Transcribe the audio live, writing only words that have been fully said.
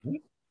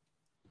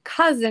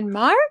Cousin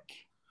Mark,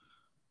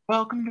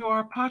 Welcome to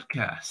our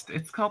podcast.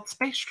 It's called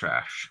Space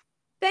Trash.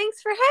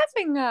 thanks for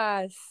having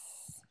us.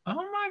 Oh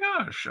my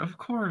gosh, of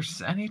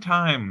course,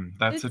 anytime.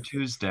 That's a It's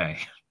Tuesday.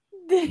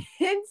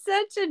 it's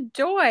such a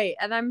joy,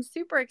 and I'm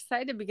super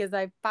excited because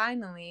I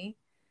finally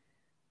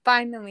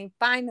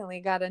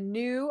got a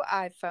new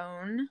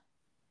iPhone.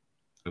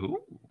 Ooh,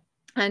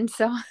 And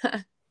so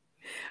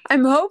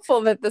I'm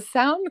hopeful that the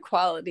sound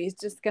quality is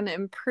just going to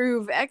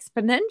improve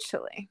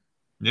exponentially.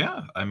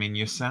 yeah, I mean,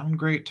 you sound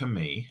great to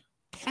me.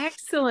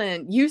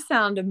 Excellent. You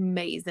sound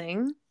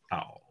amazing.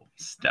 Oh,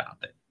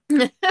 stop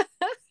it.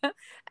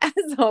 As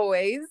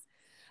always.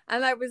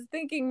 And I was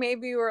thinking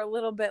maybe you were a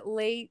little bit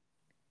late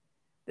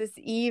this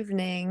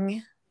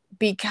evening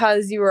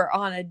because you were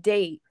on a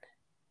date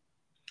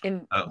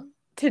in Oh,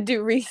 to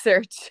do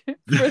research for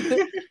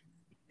the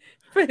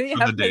for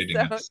the dating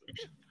episode.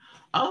 episode.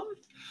 Um,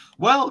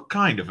 well,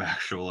 kind of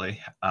actually.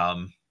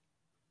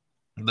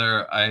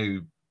 There,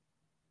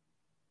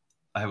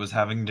 I was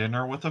having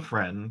dinner with a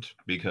friend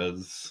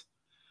because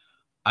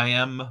I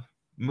am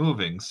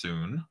moving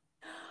soon.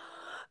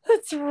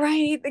 That's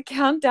right. The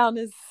countdown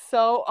is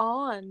so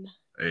on.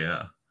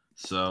 Yeah,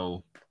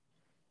 so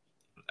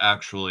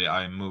actually,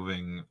 I'm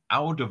moving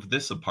out of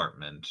this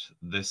apartment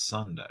this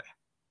Sunday.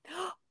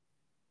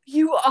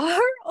 You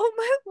are? Oh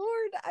my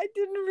lord, I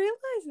didn't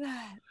realize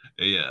that.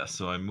 Yeah,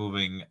 so I'm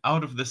moving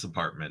out of this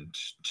apartment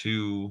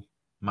to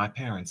my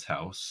parents'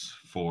 house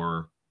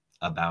for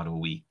about a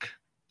week.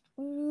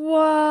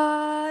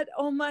 What?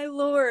 Oh my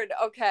lord.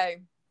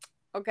 Okay.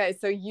 Okay,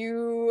 so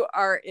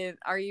are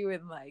you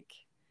in like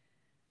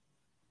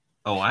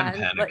Oh, I'm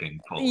pan like panicking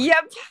fully.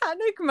 yeah,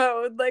 panic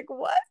mode. Like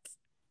what?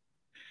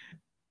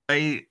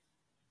 I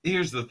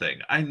Here's the thing.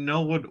 I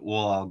know what will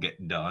all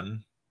get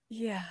done,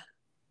 Yeah.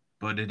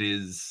 but it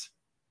is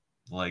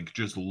like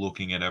just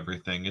looking at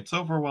everything, it's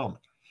overwhelming.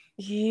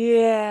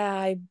 Yeah,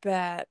 I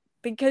bet.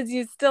 Because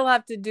you still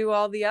have to do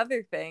all the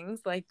other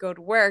things, like go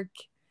to work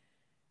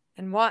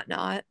and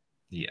whatnot.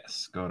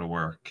 Yes, go to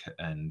work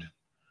and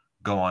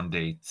go on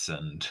dates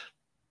and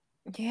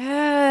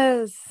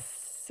Yes.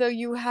 So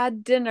you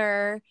had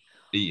dinner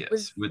with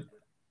yes,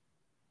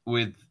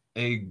 with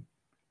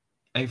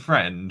a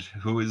friend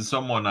who is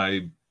someone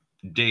I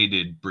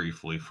dated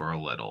briefly for a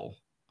little,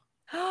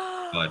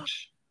 but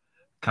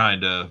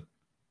kind of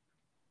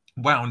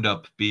wound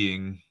up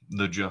being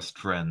the just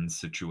friends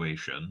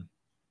situation.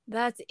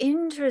 That's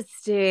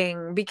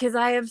interesting because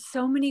I have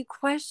so many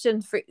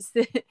questions for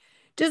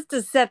just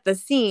to set the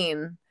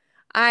scene.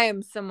 I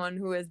am someone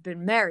who has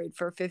been married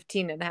for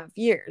 15 and a half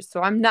years,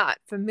 so I'm not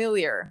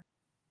familiar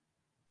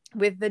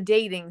with the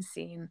dating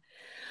scene.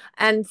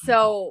 And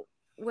so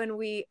when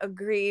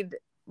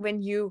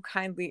you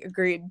kindly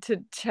agreed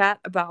to chat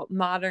about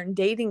modern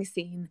dating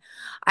scene,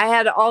 I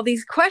had all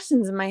these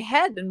questions in my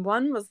head. And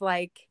one was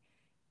like,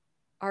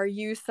 are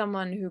you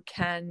someone who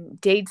can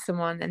date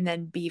someone and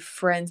then be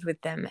friends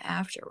with them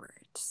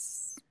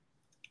afterwards?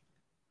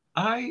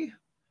 I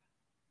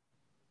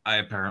I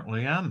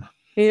apparently am.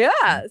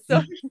 Yeah.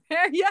 So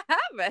there you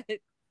have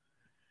it.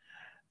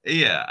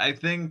 Yeah,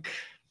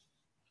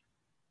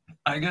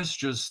 I guess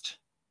just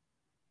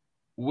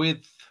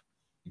with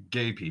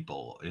gay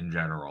people in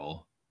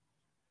general,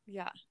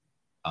 Yeah.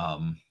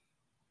 um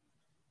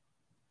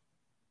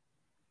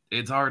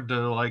it's hard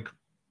to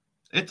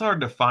it's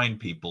hard to find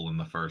people in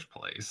the first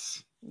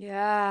place.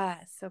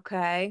 Yes.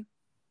 Okay.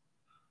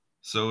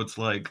 So it's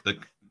like the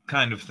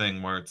kind of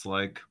thing where it's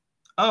like,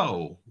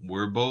 "Oh,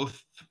 we're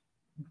both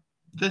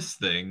this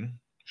thing.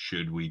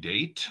 Should we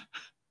date?"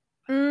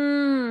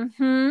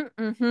 Mm-hmm.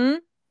 Mm-hmm.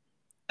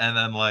 And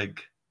then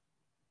like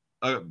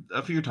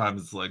a few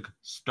times it's like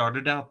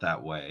started out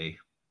that way,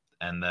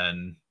 and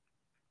then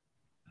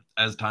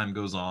as time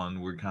goes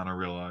on we kind of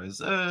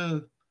realize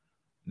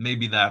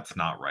maybe that's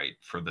not right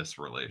for this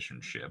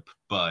relationship,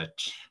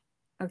 but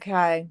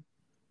Okay.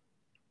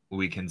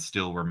 we can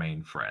still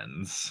remain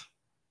friends.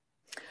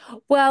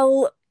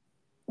 Well,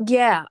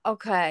 yeah,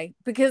 okay.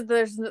 Because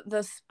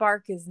the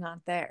spark is not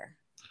there.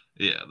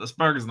 Yeah, the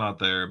spark is not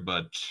there,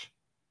 but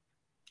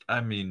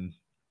I mean,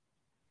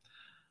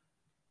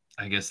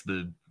 I guess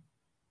the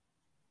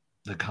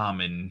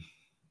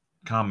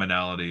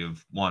commonality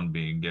of one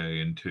being gay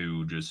and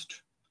two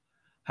just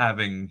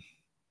having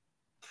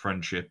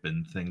friendship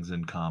and things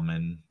in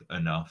common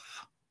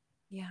enough,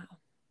 Yeah.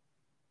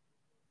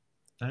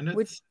 and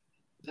Which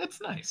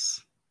it's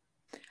nice.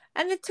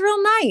 and it's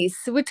real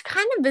nice, which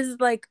kind of is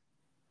like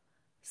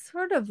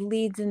sort of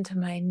leads into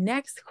my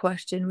next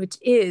question, which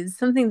is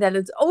something that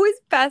has always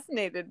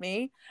fascinated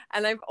me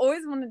and I've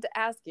always wanted to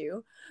ask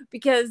you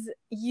because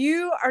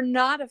you are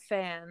not a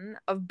fan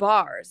of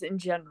bars in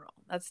general.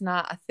 That's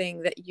not a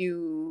thing that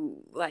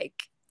you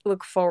like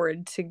look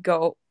forward to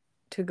go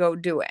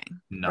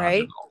doing, Not at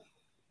right? all.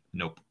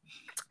 Nope.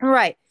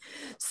 Right.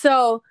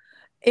 So,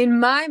 in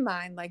my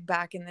mind, like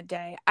back in the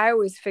day, I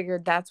always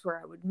figured that's where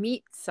I would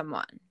meet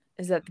someone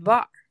is at the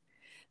bar.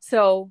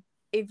 So,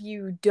 if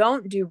you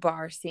don't do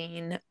bar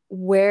scene,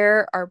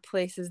 where are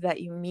places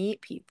that you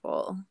meet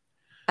people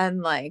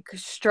and like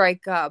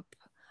strike up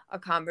a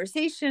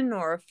conversation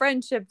or a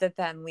friendship that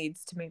then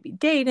leads to maybe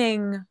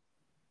dating?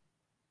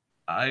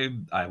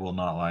 I will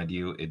not lie to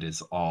you. It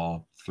is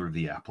all through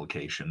the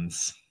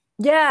applications.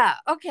 Yeah.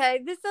 Okay.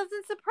 This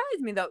doesn't surprise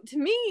me though. To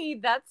me,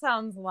 that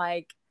sounds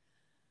like,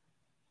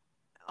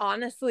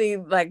 honestly,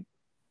 like,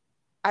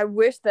 I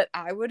wish that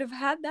I would have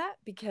had that,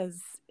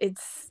 because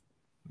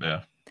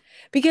Yeah.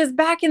 because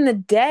back in the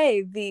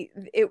day,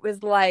 it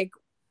was like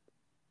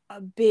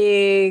a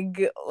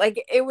big,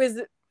 like, it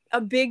was a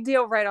big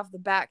deal right off the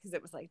bat, because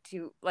it was like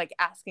to like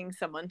asking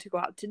someone to go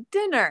out to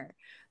dinner.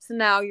 So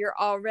now you're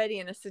already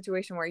in a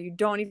situation where you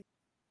don't even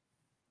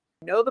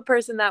know the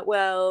person that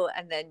well,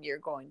 and then you're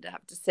going to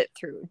have to sit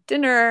through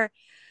dinner,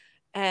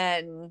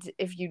 and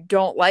if you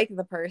don't like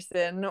the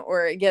person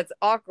or it gets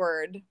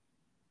awkward,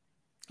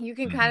 you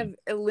can kind Mhm. of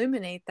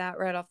eliminate that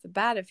right off the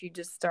bat if you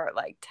just start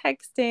like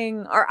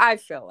texting, or I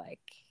feel like.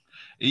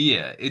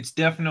 Yeah, it's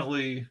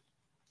definitely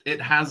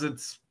it has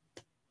its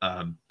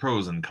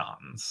pros and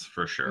cons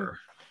for Mm, sure.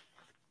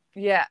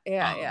 yeah,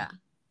 yeah, Um, yeah.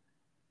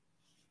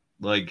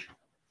 like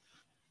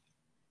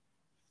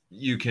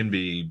you can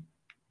be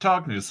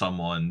talking to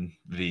someone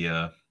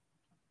via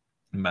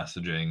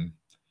messaging,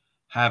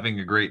 having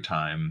a great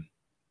time,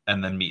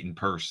 and then meet in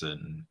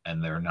person,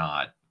 and they're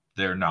not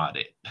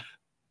it.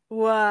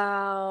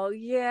 Wow.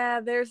 Yeah,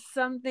 there's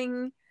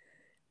something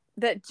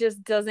that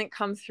just doesn't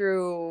come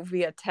through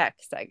via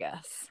text, I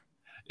guess.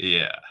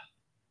 Yeah,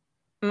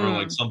 or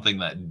like Mm. something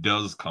that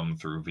does come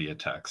through via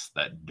text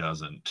that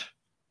doesn't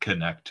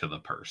connect to the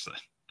person.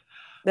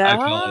 I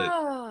call it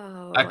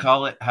I Oh.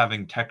 call it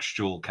having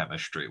textual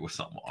chemistry with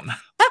someone.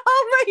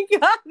 Oh my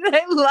God.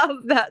 I love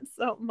that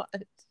so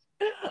much.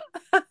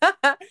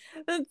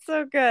 That's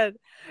so good.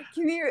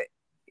 Can you,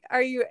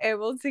 are you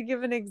able to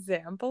give an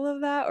example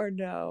of that or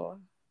no?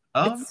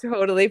 Um, It's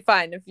totally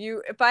fine.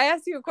 If I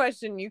ask you a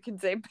question, you can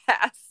say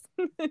pass.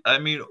 I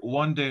mean,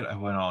 one date I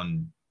went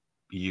on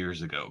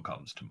years ago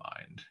comes to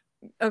mind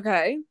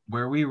Okay.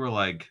 where we were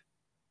like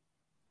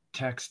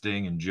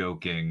texting and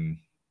joking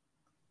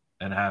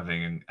and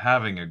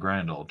having a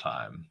grand old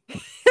time.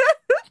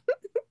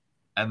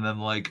 And then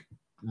like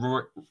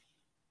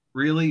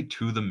really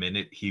to the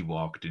minute he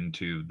walked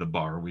into the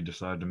bar we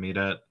decided to meet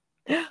at,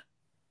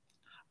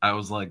 I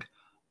was like,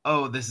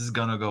 "Oh, this is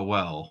gonna go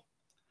well."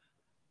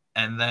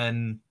 And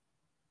then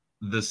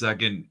the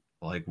second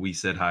like we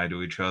said hi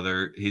to each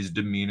other, his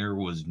demeanor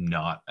was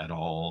not at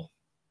all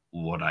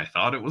what I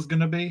thought it was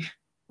gonna be.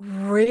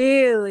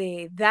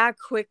 Really? That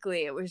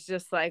quickly? It was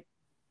just like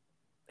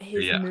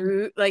Yeah.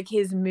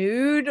 his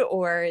mood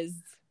or his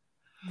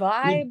Well,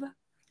 vibe?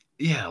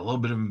 yeah, a little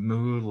bit of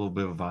mood, a little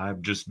bit of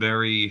vibe, just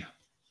very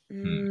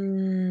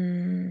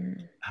Mm,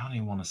 I don't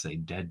even want to say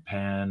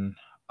deadpan.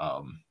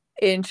 Um,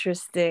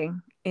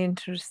 interesting.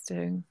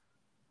 Interesting.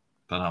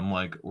 but I'm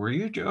like, were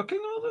you joking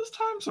all this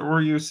time, or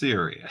were you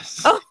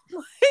serious? Oh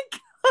my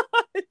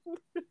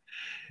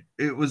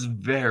It was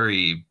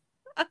very,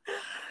 God.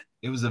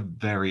 it was a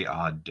very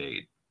odd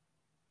date.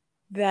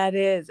 That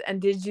is.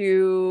 And did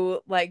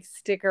you like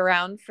stick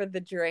around for the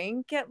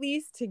drink at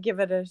least to give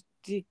it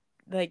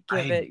like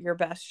give I it your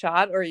best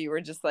shot, or you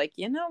were just like,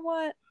 you know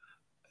what?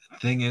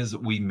 thing is,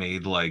 we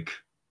made like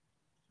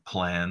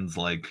plans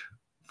like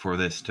for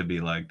this to be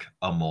like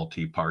a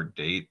multi-part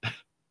date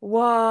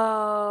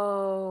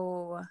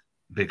Whoa.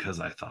 because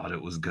I thought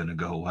it was gonna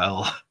go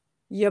well.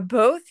 You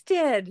both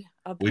did,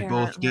 We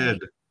both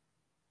did, apparently.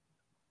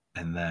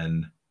 and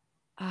then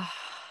Ah,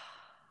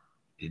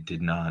 it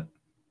did not.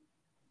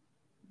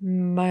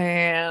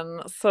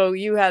 man. So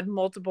you had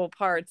multiple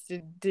parts.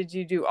 Did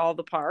you do all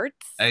the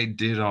parts? I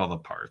did all the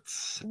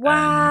parts, and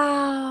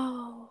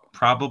Wow.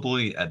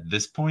 probably at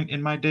this point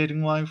in my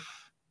dating life,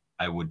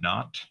 I would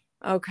not.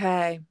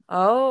 Okay.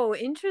 Oh,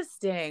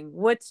 interesting.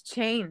 What's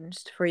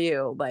changed for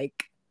you?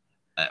 Like,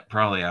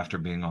 Probably after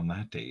being on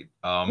that date.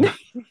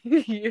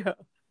 yeah.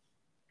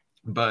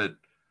 But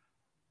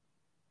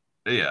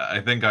yeah, I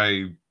think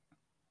I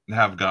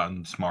have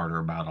gotten smarter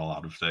about a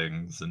lot of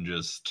things and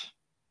just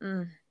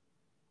Mm.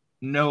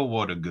 know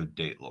what a good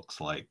date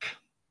looks like.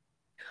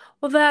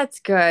 Well, that's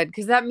good,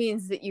 because that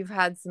means that you've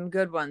had some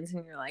good ones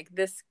and you're like,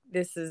 this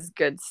is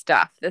good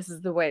stuff. This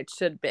is the way it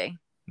should be.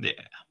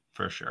 Yeah,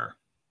 for sure.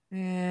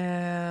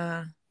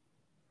 Yeah.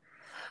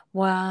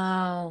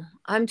 Wow.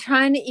 I'm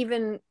trying to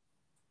even,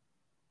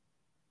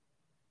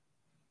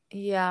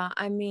 yeah,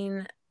 I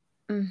mean,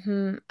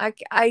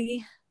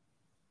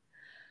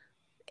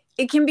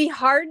 it can be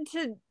hard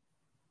to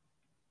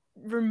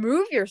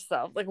remove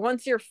yourself like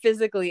once you're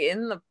physically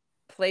in the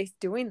place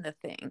doing the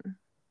thing,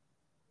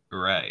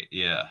 Right,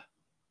 yeah.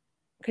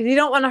 because you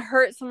don't want to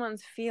hurt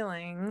someone's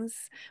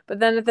feelings, but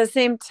then at the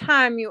same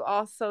time you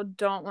also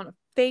don't want to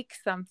fake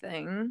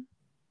something.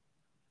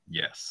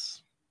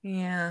 Yes.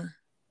 Yeah.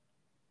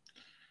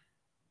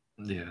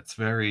 Yeah, it's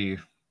very,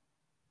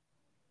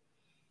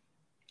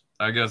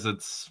 I guess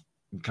it's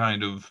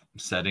kind of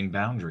setting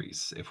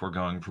boundaries if we're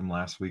going from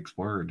last week's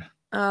word.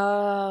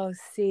 Oh,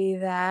 see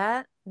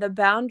that? The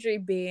boundary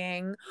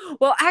being,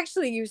 well,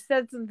 actually, you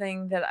said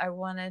something that I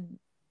wanted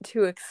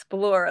to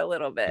explore a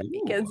little bit,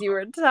 Ooh. because you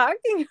were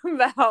talking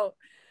about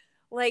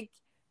like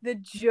the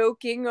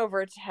joking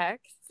over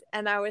text.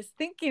 And I was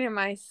thinking to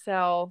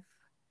myself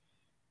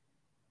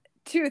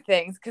two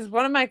things, because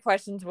one of my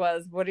questions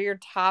was, what are your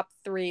top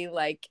three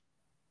like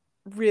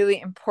really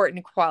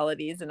important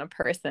qualities in a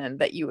person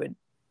that you would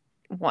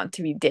want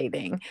to be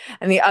dating?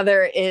 And the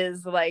other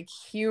is like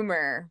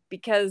humor,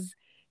 because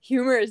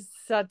humor is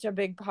such a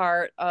big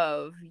part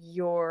of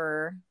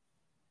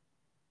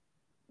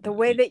the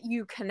way that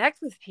you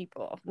connect with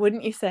people,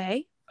 wouldn't you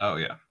say? Oh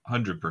yeah,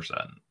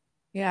 100%.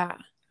 Yeah.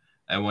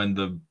 And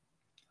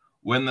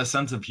when the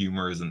sense of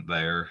humor isn't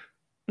there,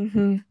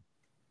 Mm-hmm.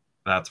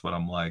 that's when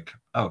I'm like,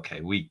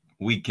 okay,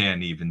 we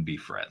can't even be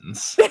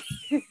friends.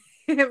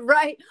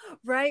 Right,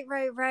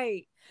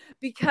 right.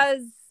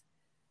 Because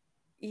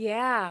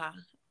yeah,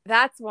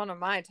 that's one of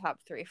my top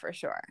three for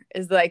sure.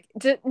 Is like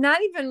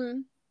not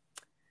even,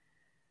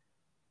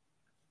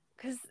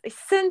 because a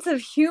sense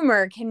of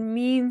humor can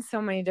mean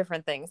so many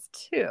different things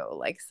too.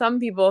 Like some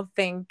people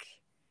think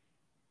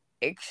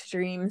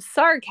extreme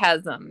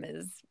sarcasm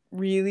is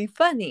really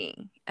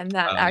funny, and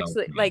that I don't know what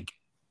actually, you mean. like,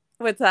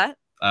 what's that?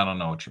 I don't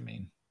know what you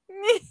mean.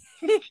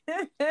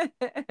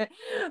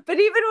 But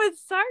even with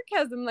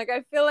sarcasm, like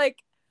I feel like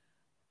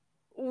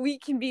we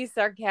can be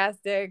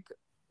sarcastic,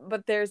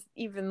 but there's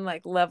even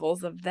like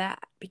levels of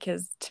that,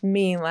 because to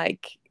me,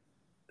 like,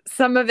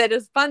 some of it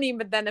is funny,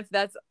 but then if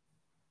that's,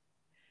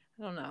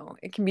 I don't know,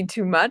 it can be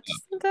too much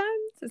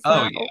sometimes. It's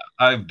Oh not. yeah,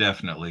 I've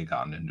definitely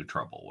gotten into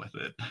trouble with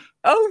it.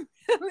 Oh,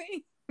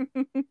 really?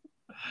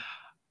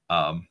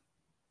 Um,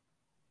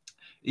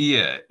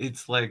 yeah,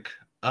 it's like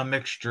a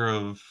mixture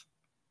of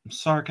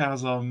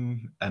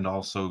sarcasm and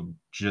also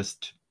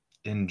just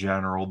in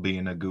general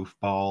being a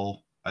goofball,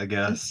 I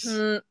guess.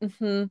 Mm-hmm,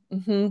 mm-hmm,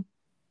 mm-hmm.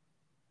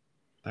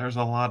 There's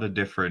a lot of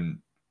different,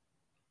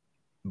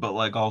 but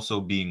like also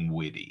being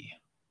witty.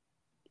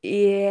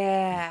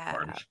 Yeah,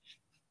 Part.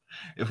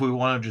 If we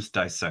want to just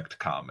dissect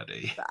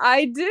comedy.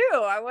 I do.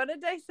 I want to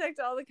dissect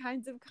all the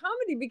kinds of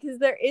comedy, because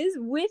there is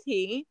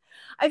witty.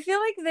 I feel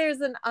like there's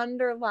an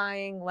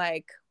underlying,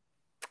 like,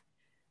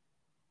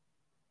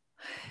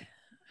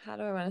 how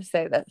do I want to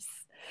say this?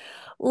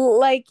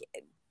 Like,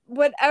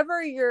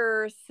 whatever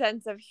your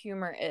sense of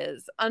humor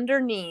is,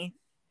 underneath,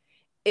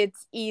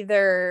 it's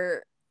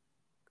either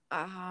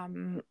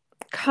um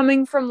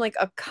coming from like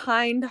a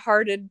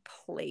kind-hearted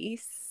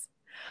place,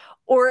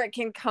 or it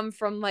can come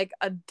from like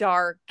a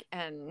dark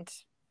and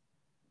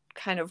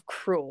kind of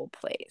cruel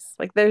place.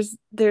 Like there's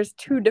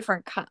two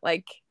different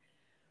like,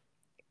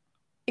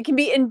 it can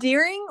be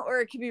endearing or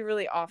it can be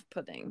really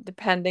off-putting,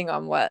 depending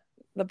on what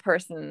the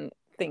person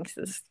thinks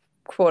is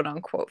quote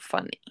unquote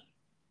funny.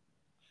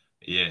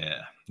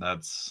 Yeah,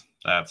 that's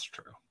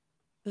true.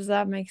 Does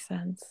that make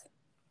sense?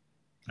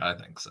 I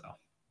think so.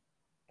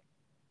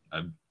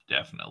 I've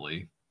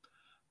definitely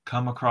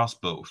come across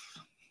both.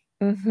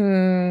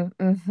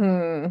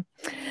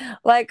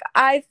 Like,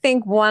 I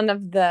think one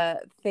of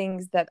the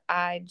things that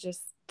I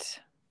just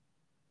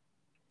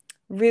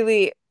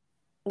really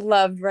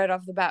loved right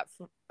off the bat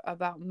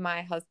about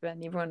my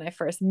husband, even when I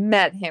first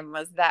met him,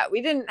 was that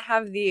we didn't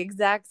have the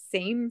exact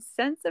same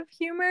sense of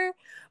humor,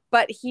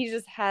 but he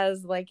just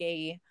has like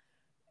a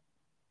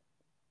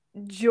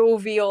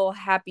jovial,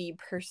 happy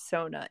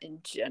persona in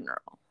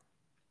general.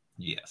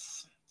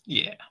 Yes.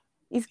 Yeah.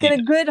 He's He got a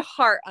does. good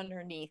heart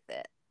underneath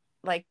it.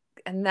 Like,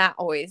 and that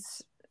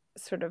always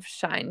sort of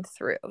shined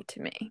through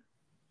to me.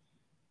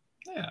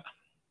 Yeah.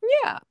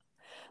 Yeah.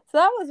 So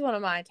that was one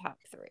of my top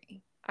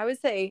three. I would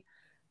say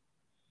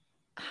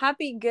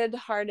happy,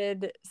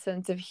 good-hearted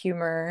sense of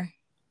humor,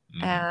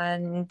 Mhm.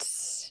 and,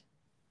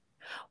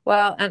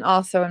 well, and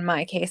also in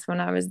my case, when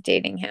I was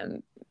dating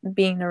him,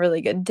 being a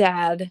really good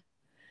dad,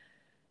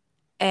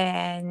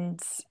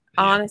 and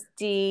Yeah.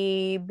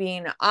 honesty,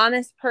 being an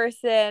honest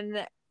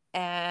person,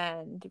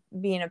 and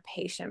being a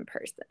patient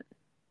person.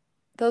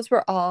 Those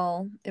were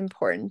all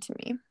important to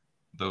me.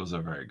 Those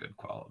are very good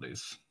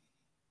qualities.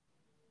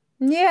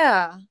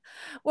 Yeah.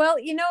 Well,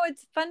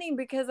 it's funny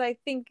because I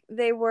think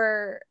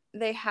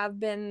they have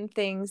been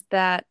things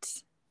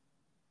that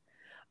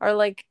are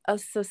like a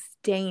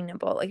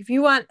sustainable. Like if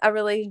you want a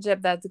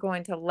relationship that's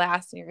going to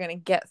last and you're going to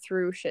get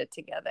through shit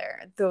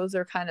together, those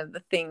are kind of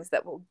the things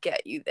that will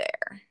get you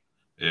there.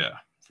 Yeah,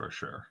 for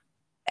sure.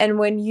 And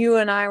when you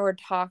and I were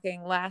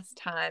talking last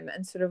time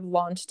and sort of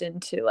launched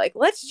into like,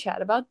 let's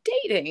chat about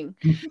dating,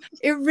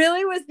 it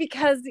really was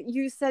because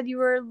you said you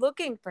were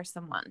looking for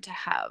someone to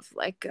have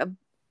like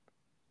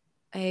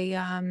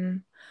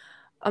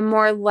a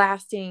more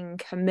lasting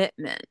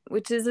commitment,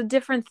 which is a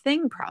different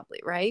thing probably,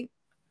 right?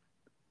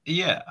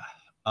 Yeah.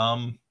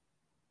 Um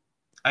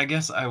I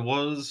guess I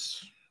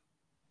was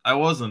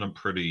in a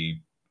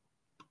pretty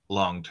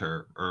long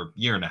term or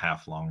year and a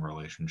half long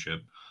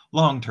relationship.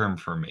 Long term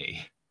for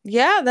me.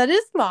 Yeah, that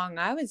is long,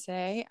 I would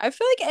say. I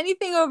feel like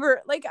anything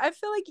over, like, I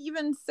feel like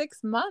even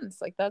 6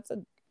 months, like that's a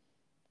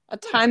Yeah.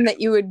 time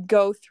that you would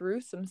go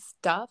through some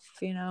stuff.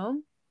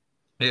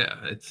 Yeah,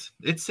 it's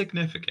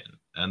significant.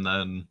 And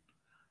then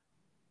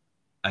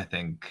I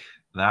think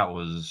that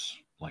was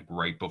like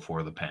right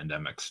before the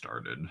pandemic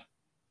started.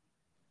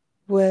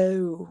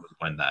 Whoa.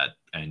 when that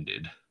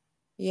ended.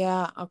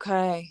 Yeah.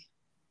 Okay.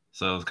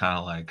 So it was kind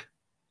of like,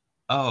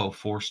 oh,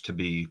 forced to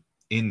be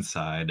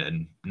inside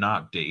and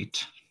not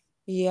date.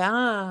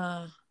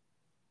 Yeah.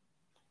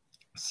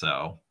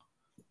 So,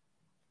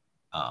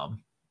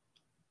 um,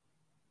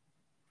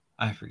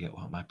 I forget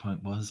what my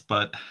point was,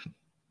 but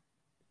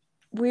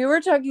We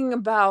were talking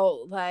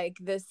about like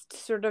this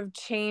sort of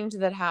change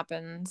that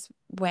happens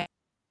when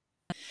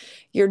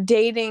you're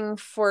dating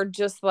for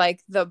just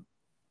like the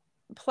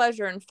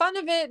pleasure and fun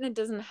of it, and it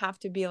doesn't have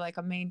to be like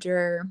a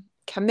major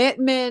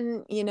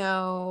commitment,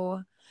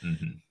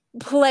 mhm.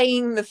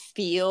 playing the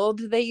field,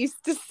 they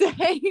used to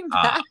say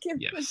back in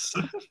the Yes.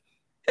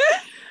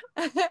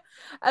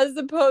 as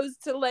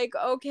opposed to like,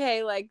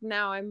 okay, like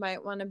now I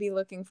might want to be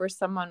looking for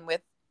someone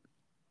with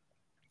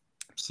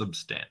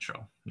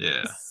Substantial.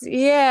 Yeah.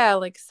 yeah,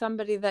 like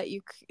somebody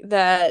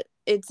that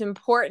it's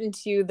important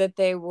to you that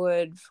they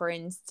would, for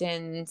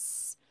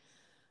instance,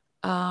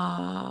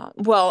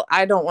 well,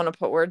 I don't want to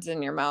put words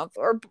in your mouth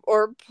or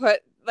put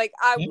like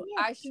Yeah.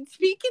 I should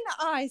speak in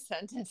I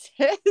sentences.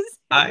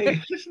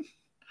 I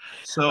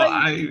so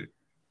Like,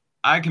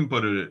 I can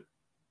put it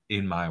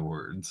in my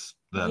words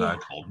that I yeah.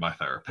 told my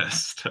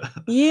therapist.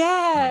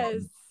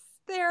 Yes.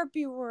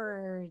 Therapy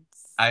words.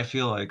 I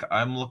feel like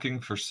I'm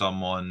looking for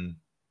someone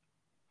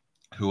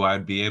who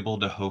I'd be able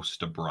to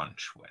host a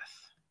brunch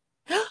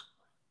with.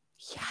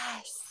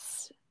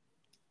 Yes.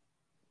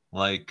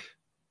 Like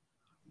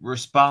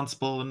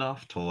responsible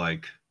enough to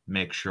like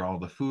make sure all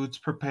the food's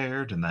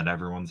prepared and that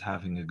everyone's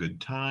having a good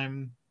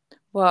time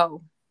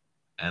Whoa.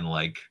 and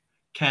like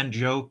can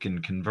joke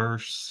and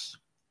converse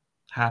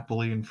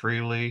happily and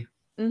freely.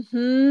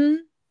 Mm-hmm.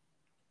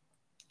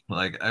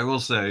 Like I will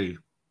say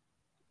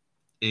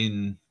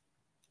in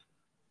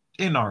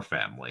our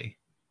family,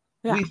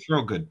 Yeah. we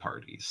throw good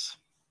parties.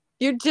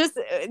 You're just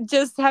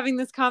having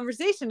this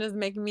conversation is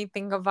making me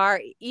think of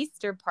our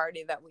Easter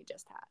party that we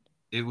just had.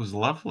 It was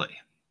lovely.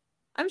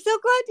 I'm so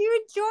glad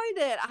you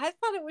enjoyed it. I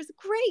thought it was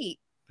great.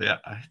 Yeah,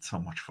 I had so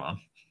much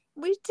fun.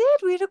 We did.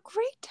 We had a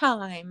great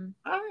time.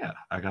 Oh yeah,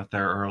 I got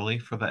there early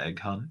for the egg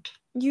hunt.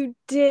 You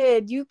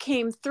did. You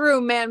came through,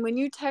 man. When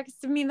you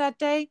texted me that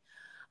day,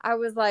 I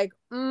was like,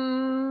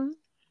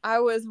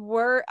 I was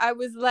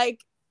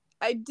like,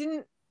 I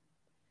didn't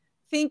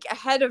think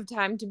ahead of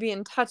time to be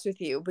in touch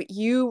with you, but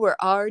you were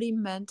already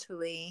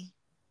mentally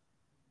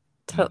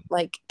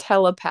like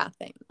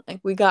telepathing. Like,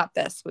 we got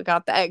this. We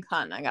got the egg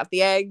hunt. I got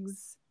the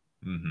eggs.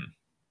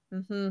 Mm-hmm.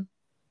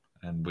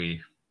 Mm-hmm. And we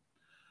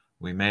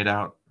made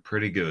out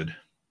pretty good.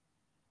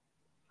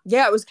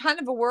 Yeah, it was kind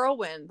of a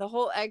whirlwind. The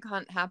whole egg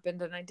hunt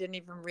happened and I didn't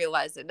even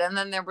realize it. And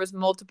then there was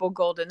multiple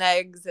golden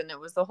eggs and it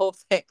was the whole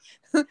thing.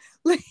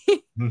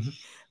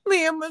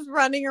 Liam was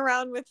running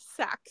around with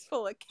sacks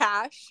full of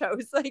cash. I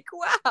was like,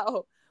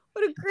 wow,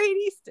 what a great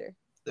Easter.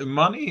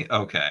 Money,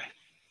 okay.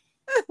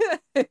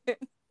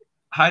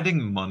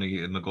 Hiding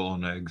money in the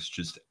golden eggs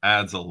just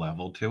adds a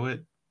level to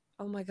it.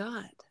 Oh my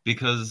God.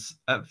 Because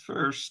at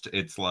first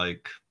it's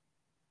like,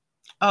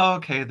 oh,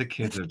 okay, the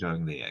kids are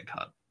doing the egg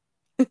hunt.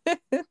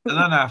 And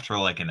then after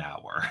like an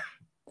hour,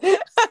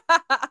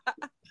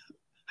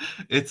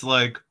 it's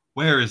like,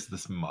 where is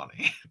this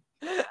money?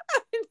 I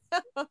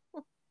know.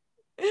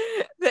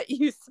 That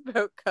you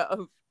spoke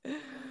of.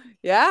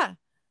 Yeah.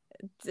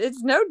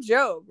 It's no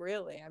joke,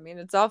 really. I mean,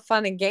 it's all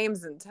fun and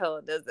games until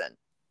it isn't.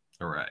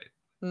 All right.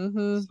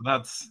 Mm-hmm.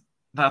 So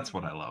that's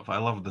what I love. I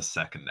love the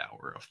second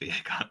hour of the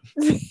egg hunt.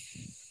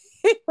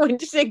 When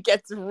shit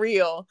gets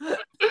real.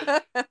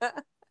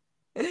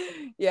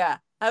 Yeah,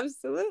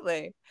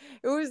 absolutely.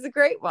 It was a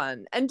great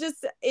one. And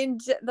just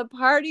the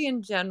party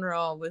in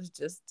general was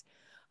just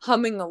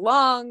humming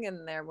along,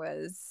 and there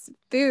was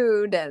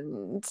food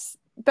and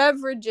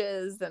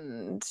beverages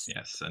and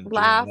Yes, and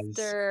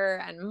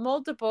laughter and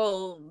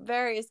multiple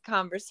various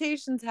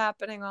conversations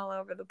happening all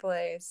over the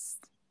place.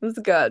 It was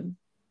good.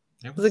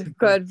 It was a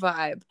good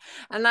vibe.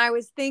 And I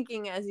was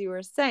thinking as you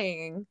were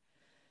saying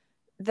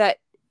that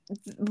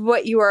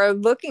what you are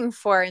looking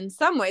for in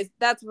some ways,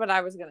 that's what I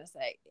was going to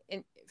say.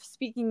 In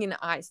speaking in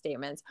I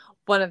statements,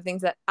 one of the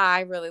things that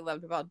I really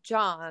loved about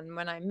John,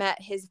 when I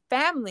met his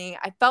family,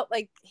 I felt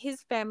like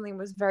his family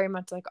was very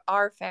much like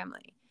our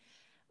family.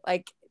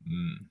 Like,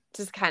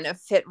 just kind of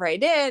fit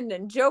right in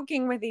and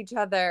joking with each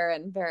other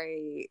and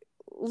very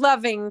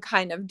loving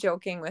kind of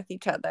joking with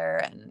each other.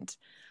 And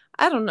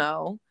I don't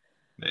know.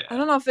 Yeah. I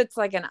don't know if it's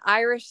like an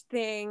Irish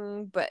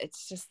thing, but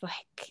it's just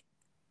like,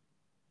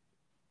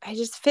 I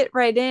just fit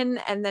right in,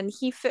 and then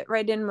he fit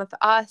right in with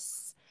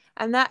us.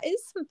 And that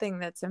is something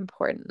that's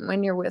important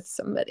when you're with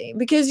somebody,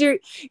 because you're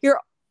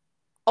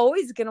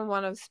always going to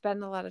want to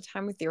spend a lot of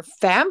time with your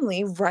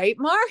family, right,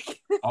 Mark?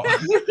 Oh.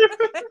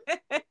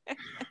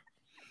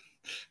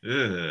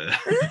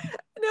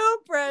 No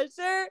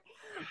pressure.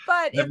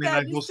 But I mean,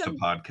 I host a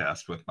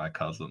podcast with my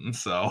cousin,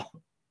 so.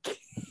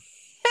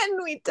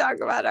 And we talk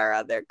about our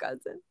other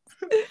cousins.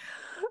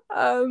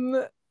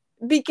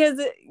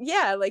 Because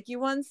yeah, like you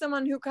want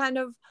someone who kind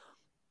of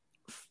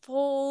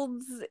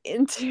folds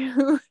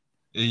into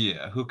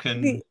who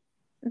can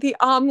the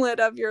omelet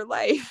of your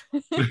life.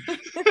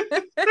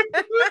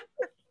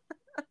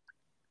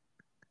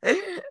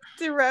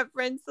 To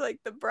reference like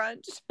the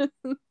brunch.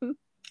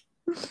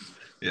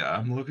 Yeah,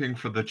 I'm looking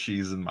for the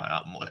cheese in my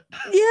omelet.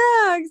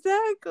 Yeah,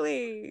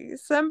 exactly.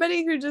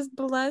 Somebody who just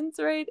blends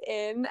right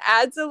in,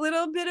 adds a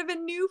little bit of a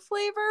new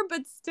flavor,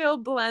 but still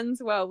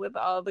blends well with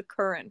all the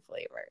current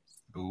flavors.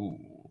 Ooh,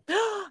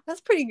 That's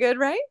pretty good,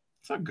 right?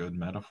 it's a good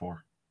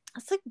metaphor.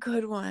 That's a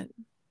good one.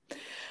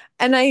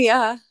 And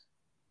I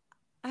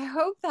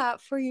hope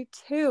that for you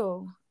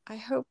too. I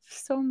hope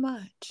so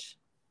much.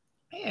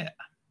 Yeah,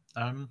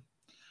 I'm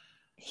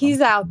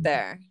He's out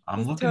there. I'm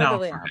He's looking out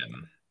totally for out there.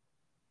 him.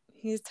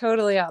 He's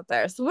totally out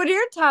there. So what are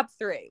your top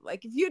three?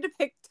 Like if you had to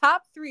pick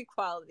top three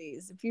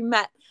qualities, if you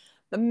met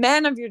the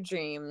man of your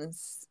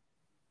dreams,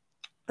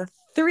 the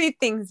three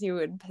things you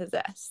would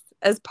possess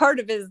as part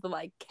of his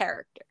like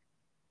character.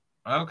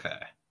 Okay.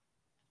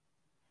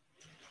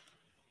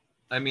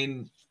 I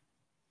mean,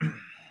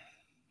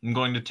 I'm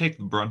going to take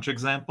the brunch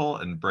example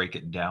and break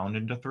it down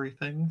into three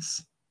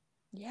things.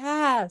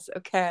 Yes.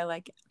 Okay. I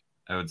like it.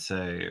 I would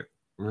say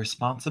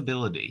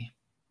responsibility,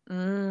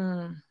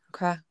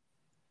 Okay.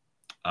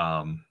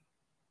 um,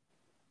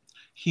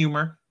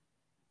 humor,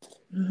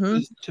 Mm-hmm.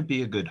 is to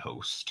be a good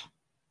host,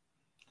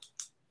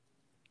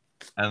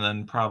 and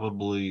then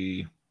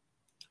probably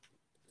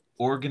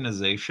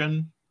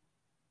organization,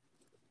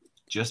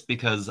 just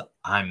because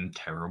I'm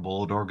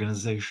terrible at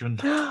organization.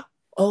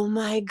 Oh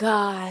my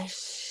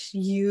gosh.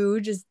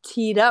 You just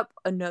teed up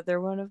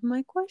another one of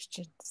my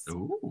questions.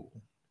 Ooh.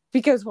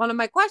 Because one of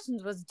my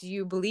questions was, do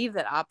you believe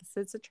that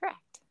opposites attract?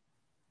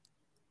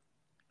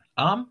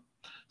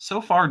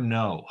 So far,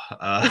 no.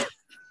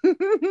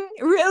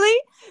 Really?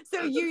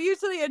 So you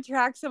usually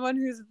attract someone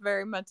who's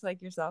very much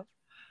like yourself?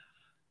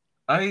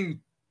 I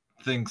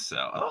think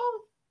so.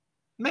 Oh,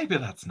 maybe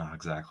that's not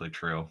exactly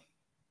true.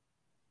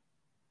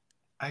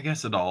 I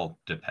guess it all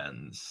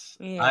depends.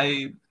 Yeah.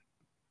 I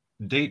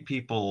date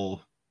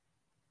people,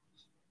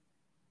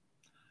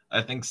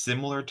 I think,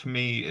 similar to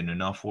me in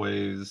enough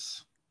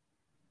ways,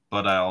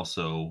 but I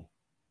also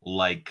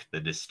like the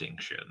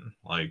distinction.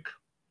 Like,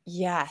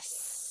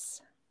 Yes.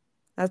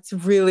 That's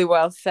really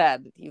well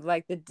said. You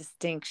like the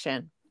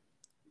distinction.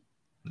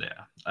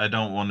 yeah, I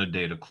don't want to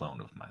date a clone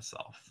of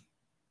myself.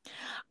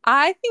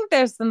 I think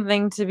there's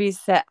something to be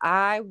said.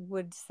 I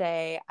would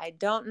say, I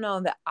don't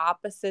know that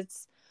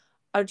opposites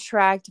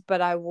attract,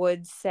 but I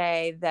would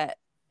say that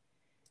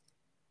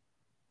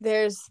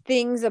there's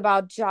things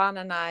about John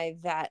and I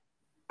that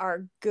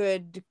are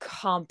good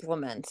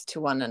complements to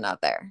one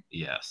another.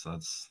 Yes,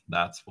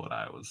 that's what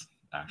I was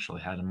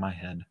actually had in my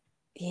head.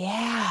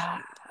 Yeah.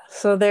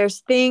 So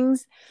there's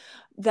things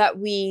that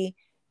we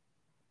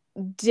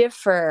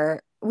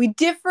differ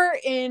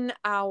in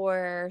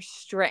our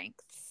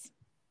strengths,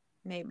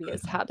 maybe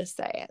is how to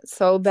say it.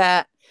 So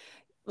that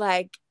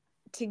like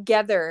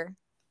together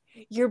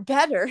you're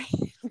better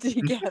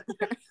together.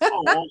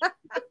 Oh,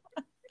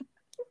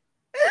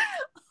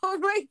 Oh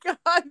my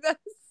god, that's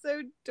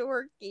so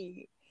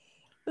dorky.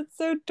 That's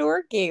so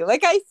dorky.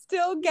 Like I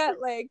still get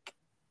like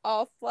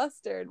all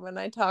flustered when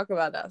I talk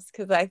about us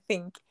because I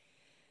think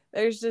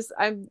there's just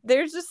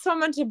so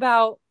much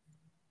about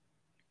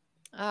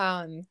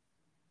um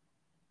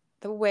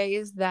the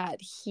ways that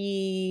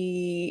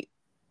he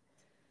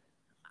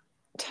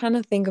trying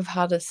to think of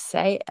how to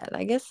say it.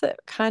 I guess it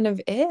kind of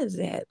is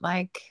it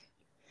like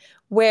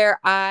where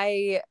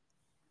I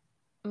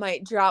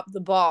might drop the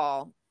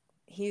ball,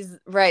 he's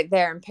right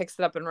there and picks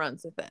it up and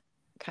runs with it,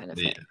 kind of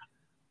yeah. thing.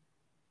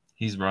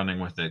 He's running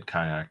with it,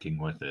 kayaking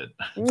with it.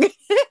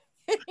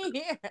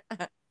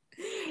 Yeah.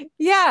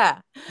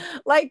 Yeah.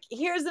 Like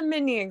here's a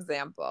mini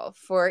example.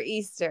 For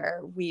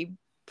Easter, we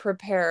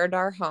prepared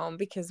our home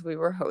because we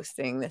were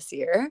hosting this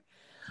year,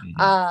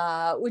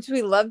 which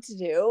we love to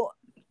do.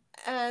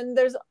 And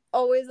there's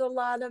always a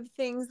lot of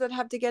things that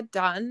have to get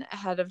done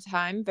ahead of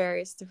time,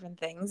 various different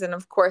things. And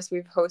of course,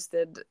 we've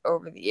hosted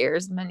over the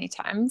years many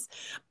times,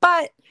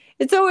 but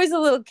it's always a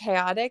little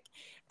chaotic.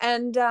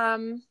 And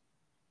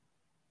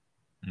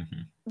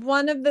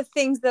one of the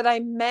things that I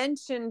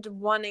mentioned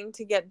wanting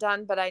to get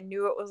done, but I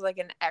knew it was like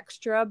an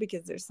extra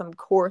because there's some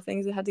core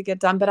things that had to get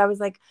done. But I was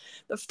like,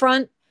 the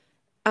front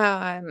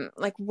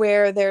like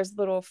where there's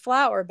little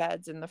flower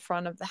beds in the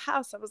front of the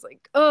house, I was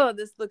like, oh,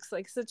 this looks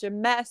like such a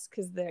mess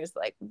because there's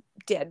like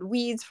dead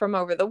weeds from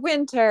over the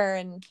winter,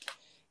 and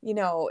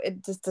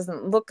it just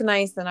doesn't look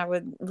nice, and I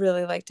would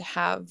really like to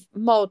have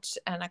mulch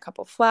and a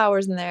couple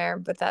flowers in there.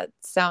 But that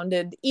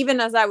sounded, even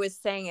as I was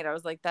saying it, I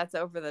was like, that's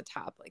over the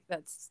top. Like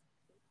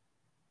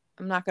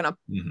I'm not gonna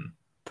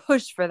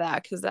push for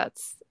that because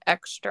that's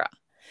extra.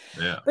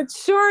 Yeah. But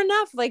sure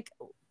enough, like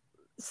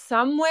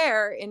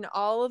somewhere in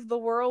all of the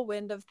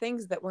whirlwind of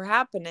things that were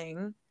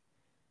happening,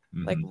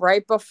 like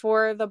right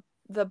before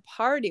the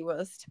party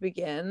was to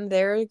begin,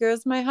 there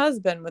goes my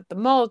husband with the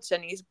mulch,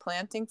 and he's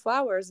planting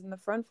flowers in the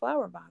front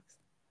flower box.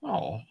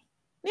 Oh.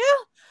 Yeah.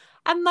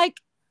 And like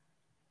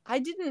I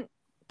didn't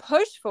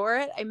push for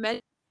it. I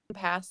mentioned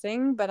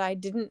passing, but I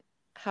didn't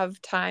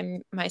have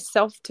time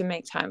myself to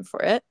make time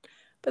for it.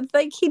 but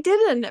like he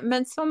didn't. It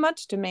meant so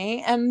much to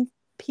me, and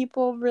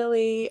people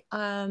really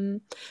got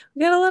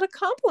a lot of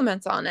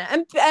compliments on it,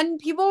 and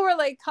people were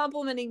like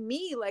complimenting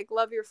me, like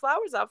love your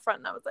flowers out front,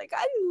 and I was like,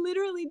 I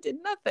literally did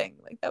nothing.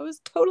 Like that was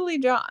totally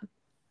John.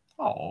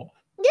 Oh,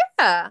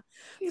 Yeah,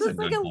 he's so a it's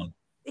like good one.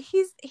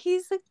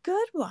 he's a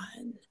good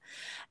one.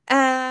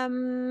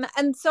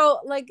 And so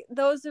like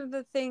those are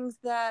the things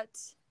that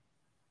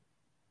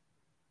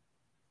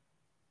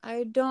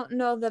I don't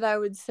know that I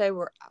would say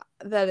we're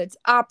that it's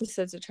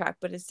opposites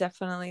attract, but it's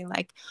definitely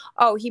like,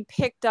 oh, he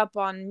picked up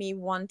on me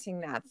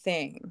wanting that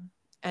thing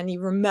and he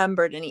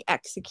remembered and he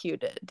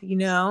executed, you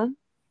know?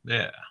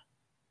 Yeah.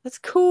 That's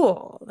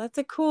cool. That's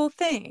a cool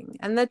thing.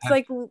 And that's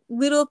like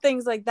little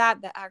things like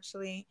that that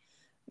actually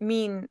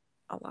mean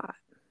a lot.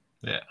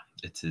 Yeah.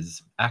 It's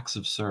his acts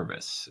of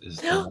service is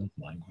the love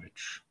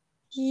language.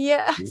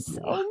 Yes. Ooh.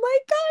 Oh my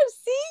gosh.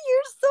 See,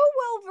 you're so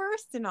well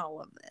versed in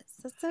all of this.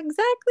 That's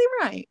exactly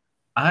right.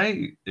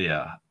 I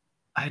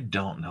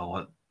don't know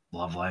what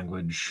love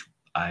language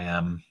I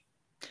am.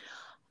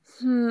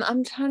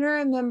 I'm trying to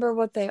remember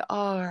what they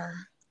are.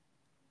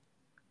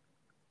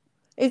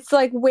 It's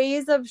like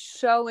ways of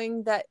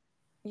showing that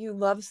you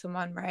love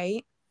someone,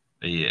 right?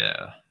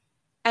 Yeah.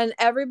 And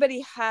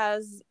everybody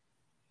has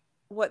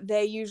what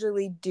they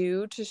usually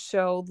do to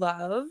show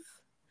love.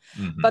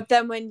 Mm-hmm. But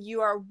then when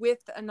you are with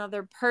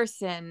another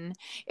person,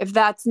 if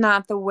that's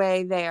not the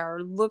way they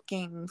are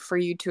looking for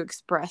you to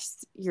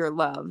express your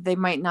love, they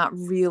might not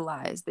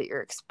realize that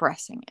you're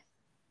expressing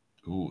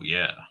it. Ooh,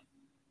 yeah.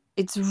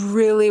 It's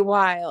really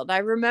wild. I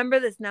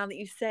remember this now that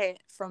you say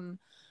it from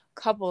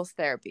couples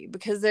therapy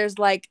because there's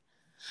like,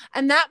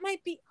 and that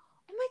might be,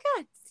 oh my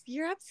God,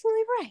 you're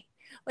absolutely right.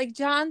 Like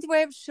John's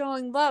way of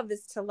showing love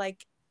is to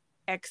like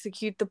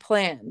execute the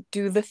plan,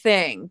 do the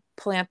thing,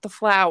 plant the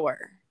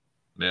flower.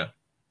 Yeah.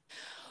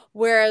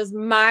 Whereas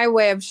my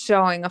way of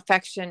showing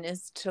affection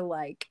is to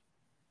like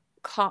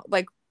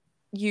like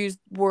use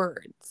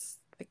words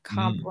like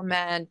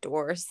compliment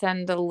or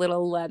send a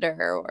little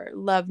letter or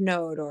love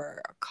note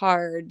or a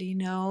card, you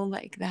know,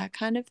 like that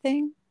kind of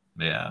thing.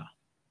 Yeah.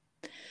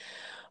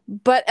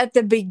 But at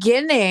the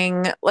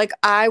beginning, like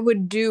I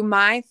would do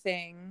my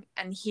thing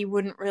and he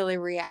wouldn't really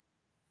react.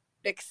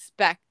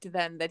 Expect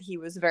then that he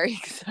was very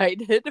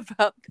excited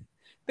about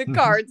the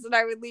cards that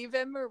I would leave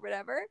him or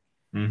whatever.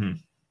 Mm-hmm.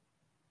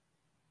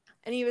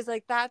 And he was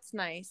like, that's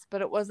nice,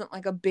 but it wasn't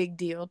like a big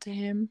deal to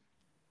him.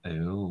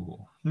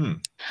 Oh.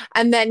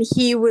 And then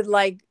he would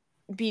like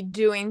be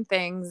doing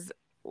things,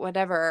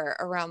 whatever,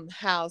 around the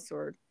house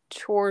or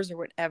chores or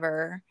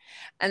whatever.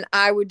 And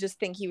I would just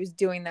think he was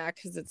doing that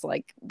because it's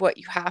like what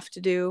you have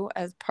to do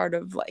as part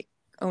of like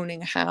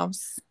owning a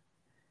house.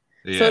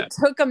 Yeah. So it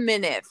took a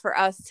minute for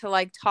us to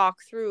like talk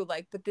through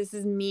like, but this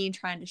is me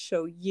trying to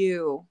show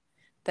you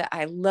that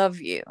I love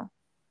you.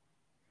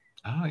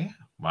 Oh, yeah.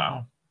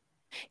 Wow.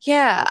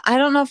 Yeah, I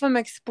don't know if I'm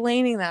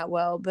explaining that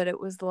well, but it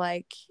was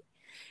like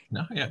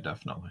No, yeah,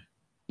 definitely.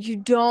 you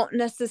don't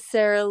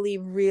necessarily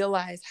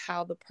realize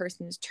how the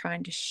person is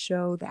trying to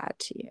show that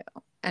to you.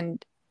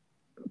 And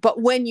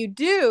but when you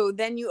do,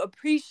 then you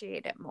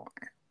appreciate it more.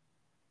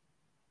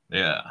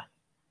 Yeah.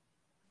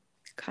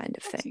 Kind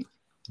of thing.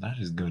 That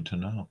is good to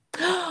know.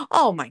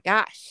 Oh my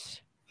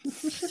gosh.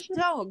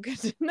 So good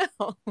to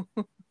know.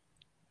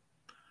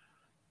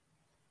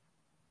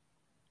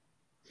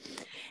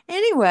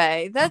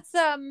 Anyway, that's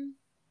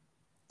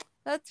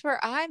where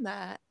I'm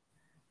at.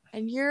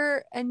 And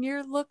you're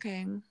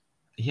looking.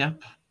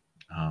 Yep.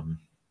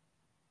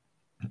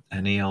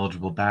 Any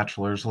eligible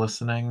bachelors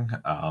listening?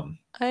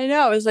 I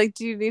know. I was like,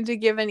 do you need to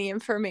give any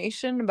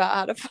information about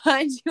how to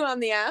find you on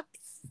the apps?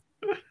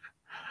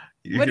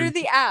 What are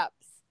the apps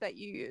that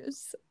you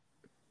use?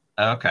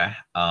 Okay.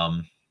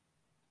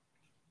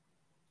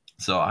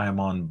 So I am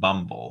on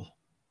Bumble.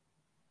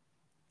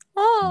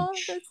 Oh,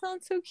 that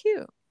sounds so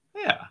cute.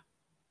 Yeah.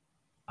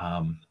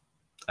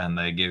 And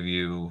they give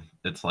you,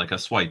 it's like a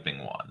swiping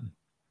one.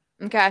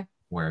 Okay.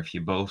 Where if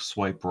you both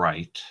swipe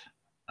right,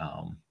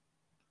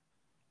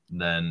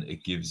 then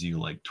it gives you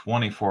like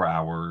 24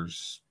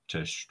 hours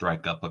to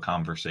strike up a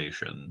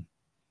conversation.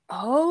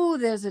 Oh,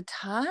 there's a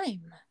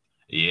time.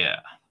 Yeah.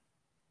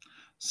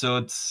 So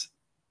it's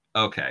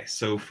okay.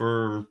 So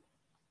for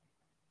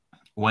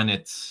when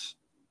it's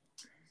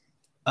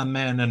a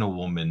man and a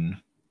woman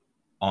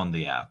on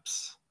the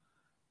apps,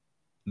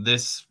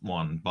 this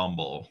one,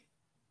 Bumble,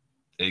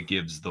 it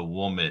gives the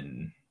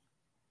woman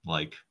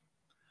like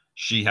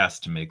she has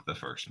to make the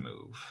first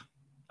move.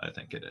 I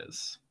think it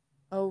is.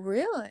 Oh,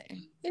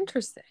 really?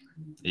 Interesting.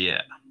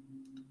 Yeah.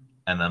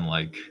 And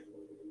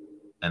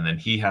then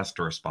he has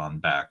to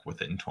respond back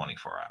within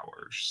 24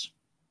 hours.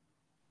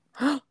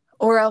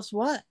 Or else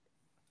what?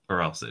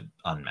 Or else it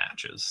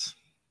unmatches.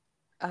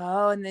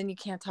 Oh, and then you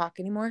can't talk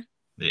anymore?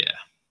 Yeah.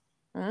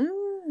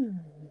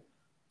 Mm.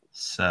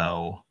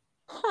 So,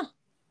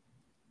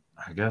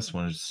 I guess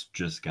when it's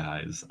just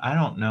guys, I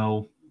don't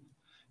know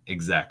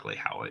exactly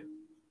how it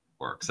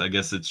works. I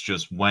guess it's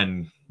just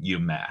when you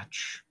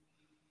match,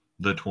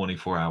 the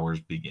 24 hours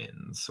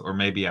begins, or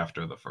maybe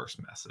after the first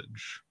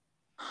message.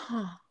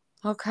 Huh.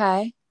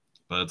 Okay.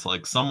 but it's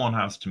like someone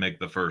has to make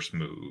the first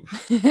move.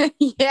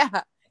 Yeah.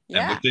 And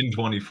Yeah. within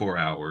 24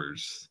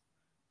 hours,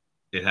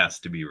 it has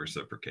to be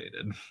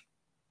reciprocated.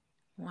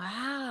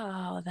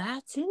 Wow,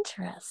 that's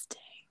interesting.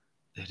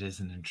 It is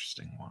an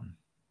interesting one.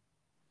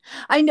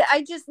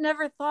 I just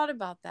never thought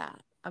about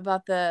that,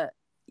 about the,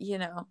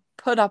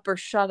 put up or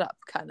shut up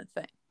kind of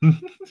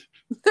thing.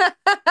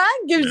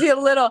 Gives Yeah. you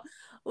a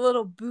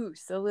little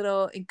boost, a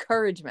little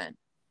encouragement.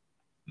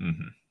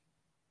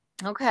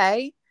 Mm-hmm.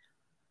 Okay.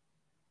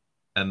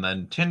 And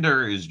then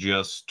Tinder is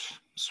just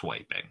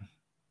swiping.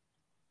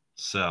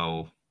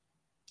 So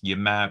you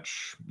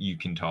match, you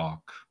can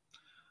talk.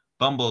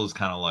 Bumble is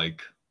kind of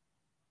like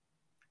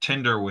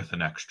Tinder with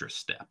an extra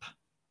step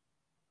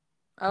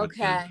with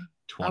the Okay.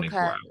 Okay.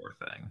 24-hour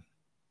thing.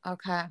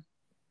 Okay.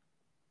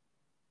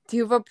 Do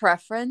you have a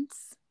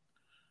preference?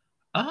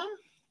 Um,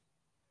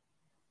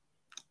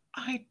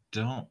 I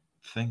don't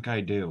think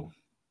I do.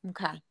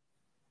 Okay.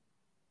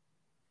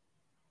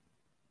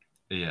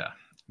 Yeah.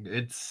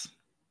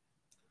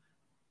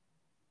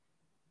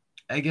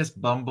 I guess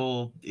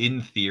Bumble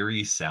in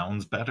theory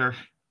sounds better,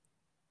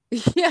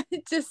 Yeah,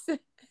 it just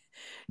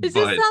but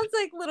sounds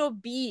like little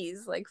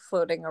bees like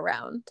floating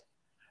around.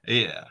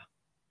 yeah.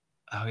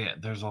 Oh yeah,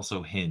 there's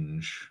also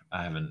Hinge.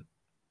 I haven't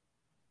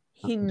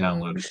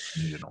downloaded Hinge.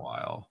 Hinge in a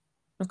while.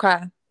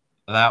 Okay.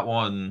 That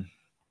one,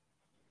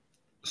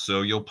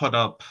 so you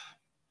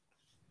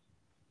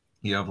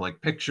have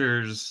like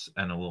pictures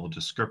and a little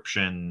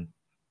description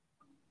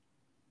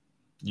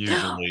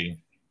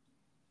usually.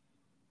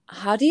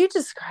 How do you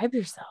describe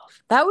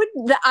yourself? I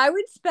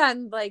would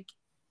spend like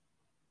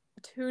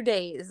 2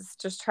 days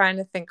just trying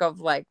to think of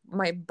like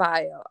my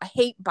bio. I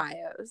hate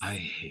bios. I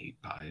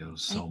hate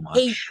bios I so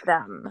hate much.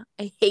 them.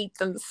 I hate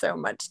them so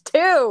much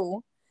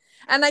too.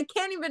 And I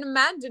can't even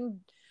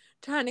imagine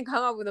trying to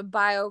come up with a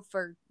bio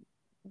for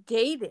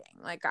dating.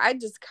 Like I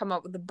just come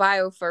up with a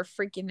bio for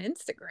freaking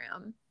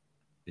Instagram.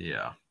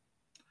 Yeah.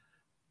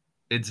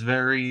 It's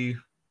very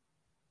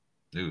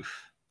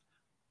oof.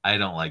 I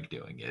don't like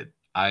doing it.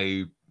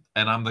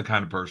 I'm the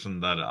kind of person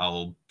that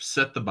I'll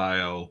set the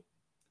bio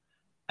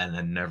and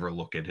then never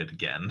look at it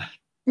again.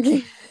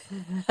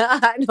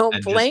 I don't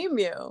and just blame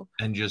you.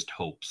 and just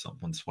hope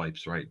someone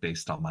swipes right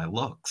based on my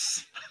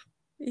looks.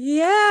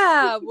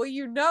 Yeah,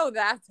 well,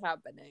 that's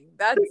happening.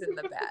 That's in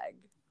the bag.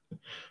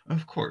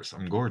 Of course,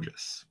 I'm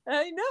gorgeous.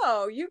 I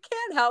know. You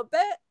can't help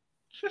it.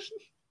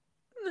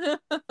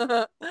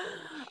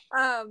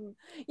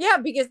 Yeah,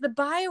 because the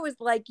bio is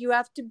like you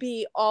have to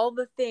be all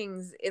the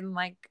things in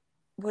like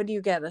what do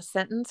you get, a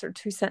sentence or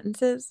two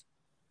sentences?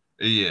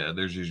 Yeah,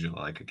 there's usually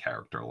like a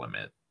character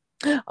limit.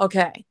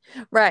 Okay.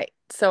 Right.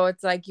 So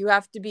it's like you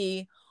have to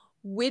be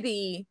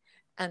witty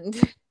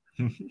and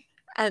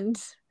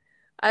and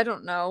I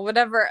don't know,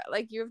 whatever,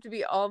 like you have to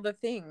be all the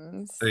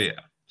things. Yeah.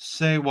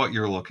 Say what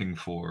you're looking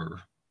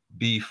for.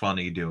 Be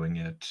funny doing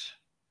it.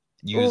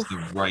 Use the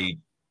Oof. right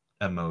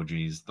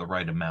emojis, the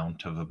right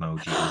amount of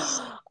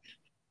emojis.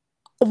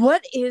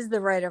 What is the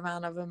right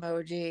amount of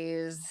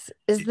emojis?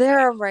 Is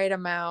there a right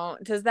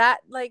amount? Does that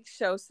like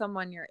show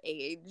someone your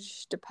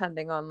age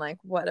depending on like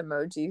what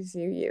emojis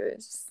you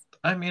use?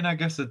 I mean, I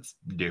guess it's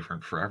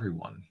different for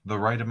everyone. The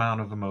right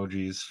amount of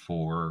emojis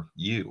for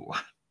you.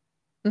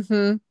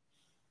 Mm-hmm.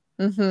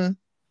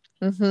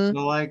 Mm-hmm. Mm-hmm.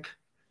 So like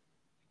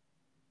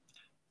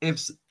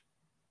if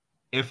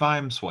if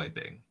I'm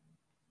swiping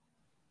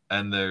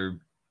and there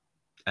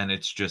and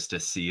it's just a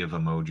sea of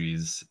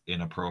emojis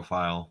in a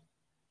profile,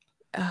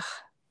 Ugh.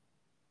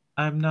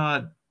 I'm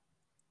not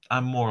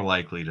I'm more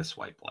likely to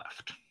swipe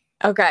left.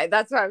 Okay,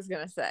 that's what I was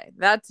gonna say.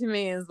 That to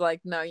me is like,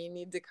 no, you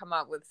need to come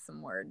up with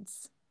some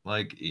words.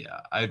 Like,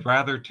 yeah, I'd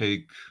rather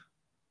take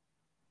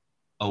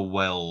a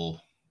well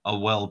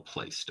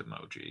placed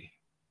emoji.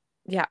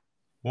 Yeah.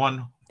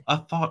 A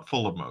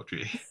thoughtful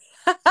emoji.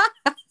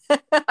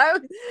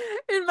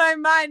 In my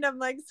mind, I'm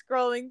like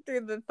scrolling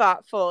through the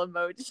thoughtful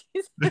emojis.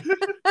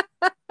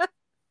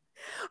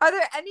 Are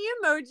there any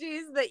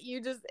emojis that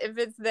you just, if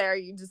it's there,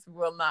 you just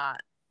will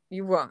not,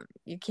 you won't,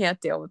 you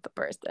can't deal with the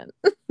person?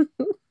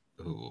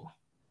 Ooh,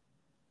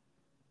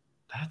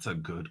 that's a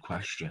good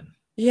question.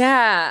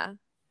 Yeah.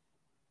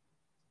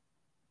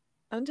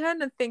 I'm trying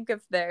to think if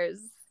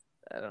there's,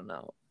 I don't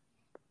know.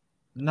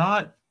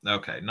 Not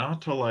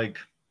to like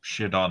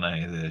shit on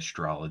any of the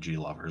astrology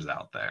lovers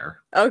out there,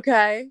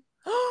 Okay.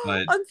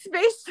 but On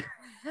space.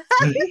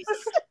 Okay,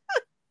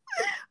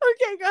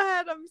 go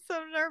ahead. I'm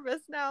so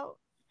nervous now.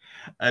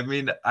 I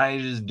mean,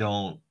 I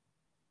don't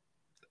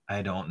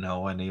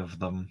know any of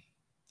them.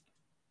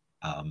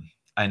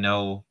 I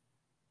know,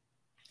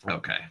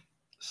 okay,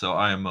 so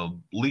I am a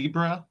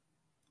Libra,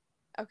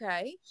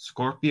 Okay.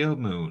 Scorpio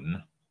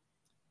moon,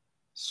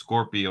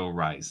 Scorpio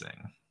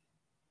rising.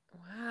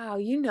 Wow,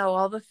 you know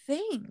all the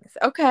things.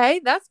 Okay,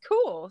 that's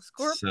cool.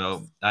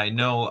 So I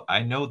know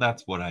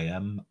that's what I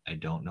am. I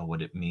don't know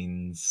what it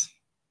means.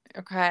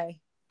 Okay.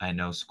 I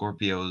know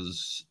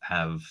Scorpios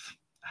have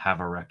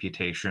a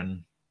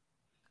reputation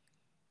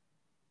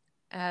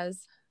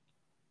As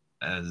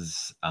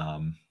as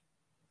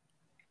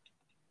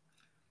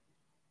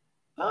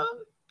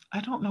I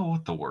don't know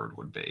what the word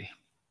would be.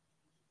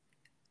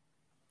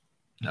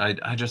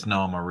 I just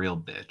know I'm a real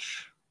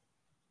bitch.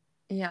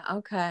 Yeah,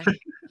 okay.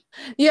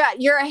 Yeah,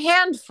 you're a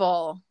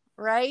handful,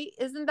 right?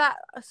 Isn't that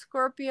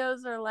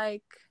Scorpios are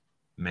like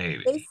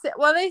Maybe.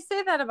 they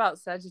say that about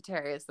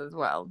Sagittarius as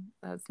well.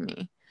 That's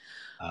me.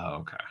 Oh,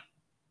 okay.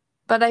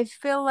 But I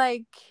feel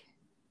like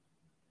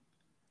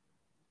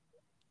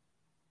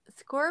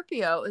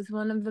Scorpio is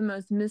one of the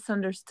most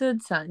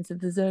misunderstood signs of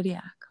the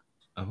zodiac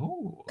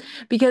Oh.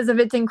 because of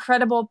its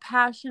incredible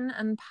passion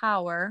and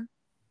power.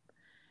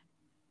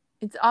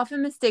 It's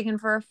often mistaken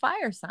for a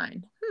fire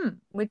sign,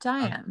 which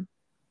I am.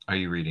 Are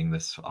you reading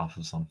this off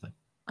of something?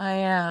 I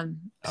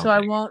am. So I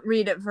Okay. won't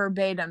read it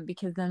verbatim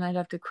because then I'd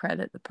have to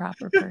credit the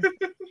proper person.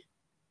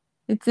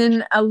 It's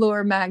in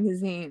Allure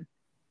magazine.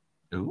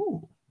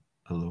 Ooh,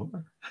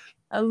 Allure.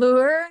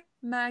 Allure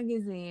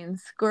magazine,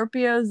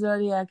 Scorpio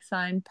zodiac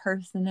sign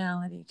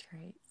personality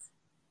traits.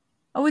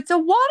 Oh, it's a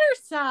water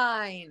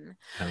sign.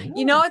 Oh.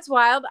 You know, it's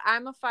wild.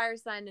 I'm a fire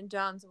sign and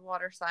John's a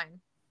water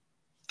sign.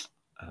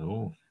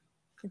 Oh.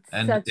 It's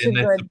And such a it's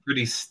good. a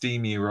pretty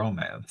steamy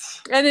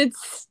romance. And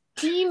it's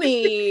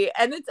steamy.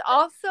 And it's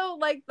also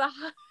like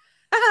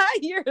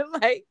you're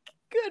like,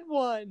 good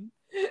one.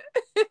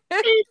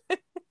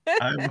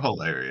 I'm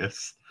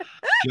hilarious.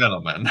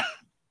 Gentlemen,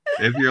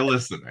 if you're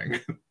listening.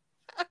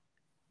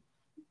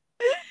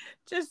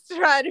 Just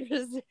try to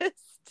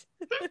resist.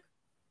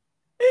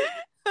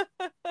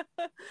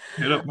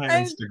 Hit up my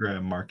And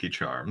Instagram, Marky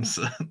Charms.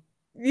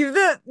 you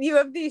have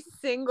the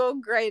single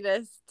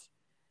greatest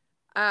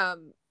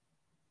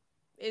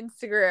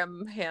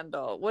Instagram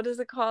handle. What is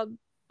it called?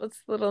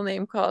 What's the little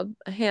name called?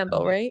 A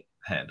handle, right?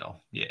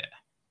 Handle, yeah.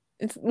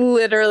 It's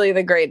literally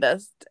the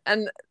greatest.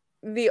 And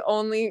the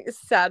only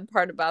sad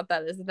part about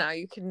that is now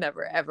you can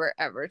never, ever,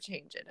 ever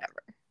change it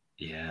ever.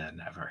 Yeah,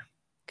 never.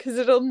 Because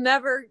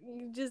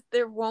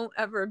there won't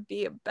ever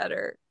be a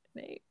better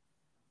name.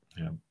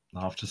 Yeah,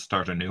 I'll have to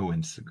start a new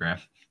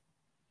Instagram.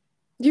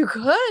 You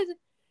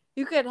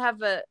could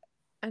have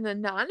an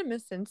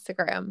anonymous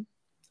Instagram.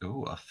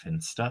 Ooh, a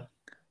Finsta.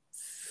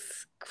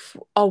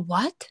 A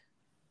what?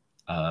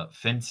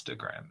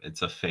 Finstagram.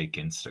 It's a fake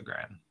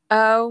Instagram.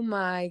 Oh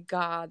my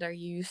God, are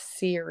you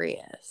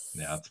serious?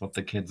 Yeah, that's what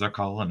the kids are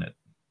calling it.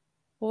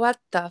 What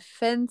the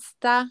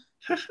Finsta?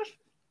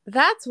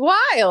 That's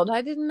wild.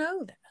 I didn't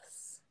know this.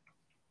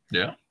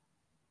 Yeah.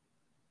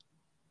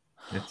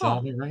 It's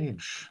all the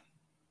rage.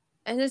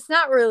 And it's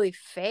not really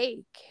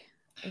fake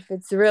if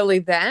it's really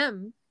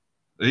them.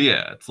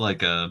 Yeah, it's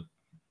like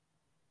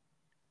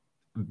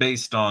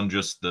based on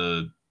just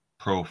the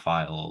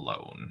profile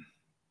alone.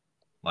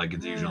 Like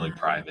it's usually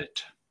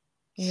private.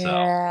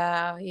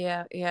 Yeah,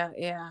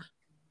 yeah.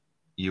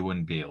 You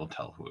wouldn't be able to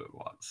tell who it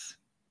was.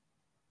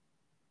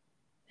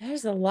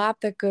 There's a lot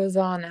that goes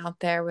on out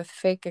there with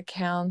fake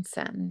accounts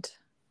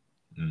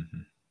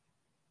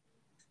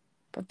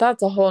but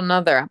that's a whole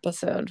nother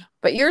episode.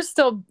 But you're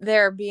still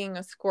there being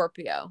a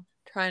Scorpio,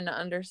 trying to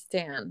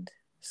understand.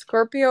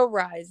 Scorpio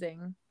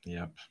rising.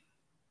 Yep.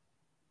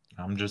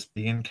 I'm just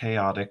being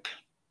chaotic.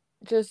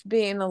 Just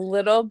being a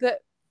little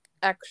bit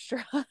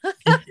extra.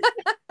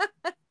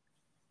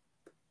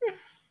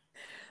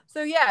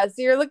 So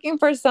you're looking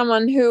for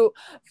someone who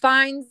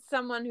finds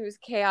someone who's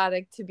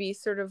chaotic to be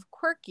sort of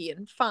quirky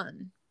and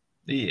fun.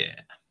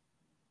 Yeah.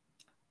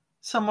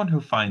 Someone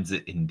who finds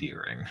it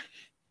endearing.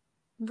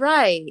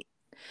 Right.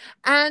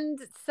 And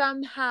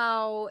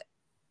somehow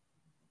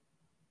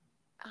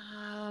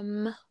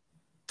I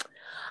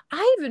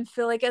even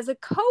feel like as a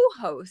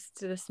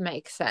co-host, this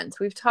makes sense.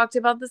 We've talked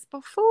about this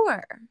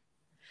before.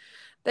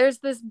 There's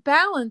this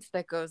balance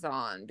that goes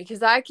on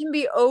because I can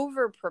be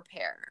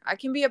over-prepared. I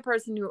can be a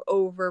person who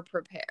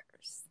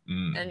over-prepares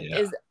and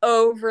is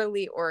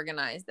overly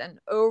organized and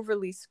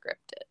overly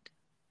scripted.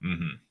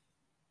 Mm-hmm.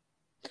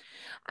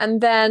 And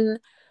then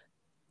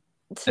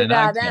to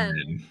that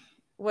end,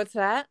 what's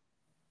that?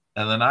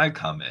 And then I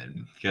come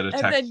in, get a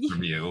text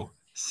from you,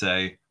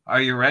 say,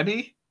 "Are you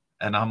ready?"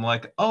 And I'm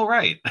like, "Oh,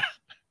 right."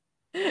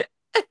 And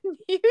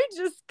you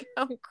just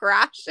come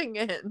crashing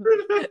in.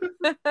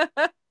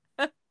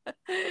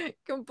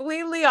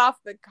 Completely off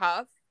the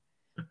cuff,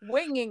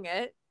 winging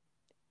it.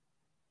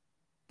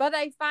 But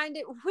I find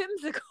it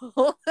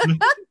whimsical.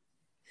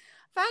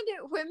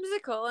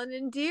 And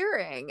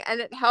endearing.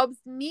 And it helps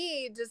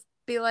me just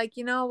be like,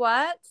 you know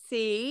what?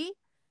 See,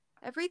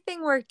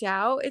 everything worked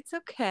out. It's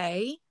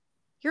okay.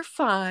 You're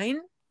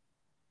fine.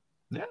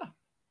 Yeah.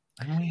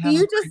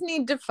 You just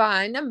need to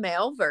find a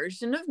male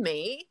version of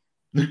me.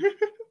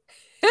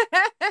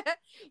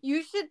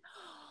 You should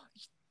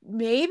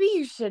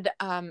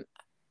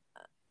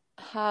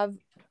have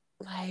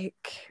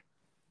like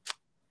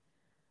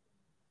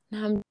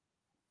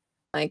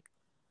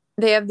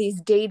they have these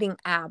dating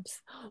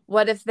apps.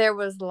 What if there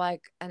was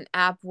like an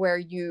app where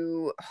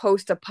you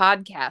host a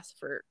podcast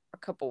for a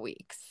couple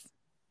weeks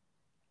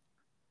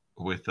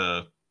with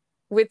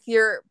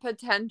your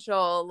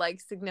potential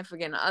like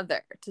significant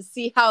other to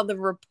see how the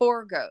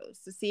rapport goes,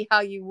 to see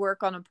how you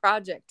work on a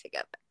project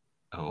together.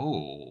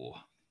 Oh.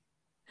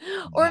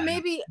 Or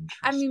maybe,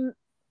 I mean,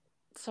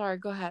 Sorry,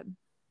 go ahead.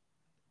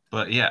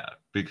 But yeah,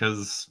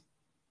 because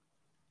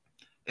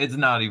it's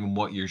not even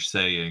what you're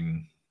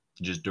saying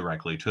just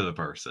directly to the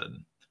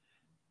person.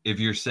 If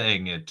you're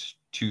saying it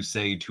to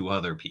say to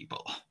other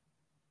people.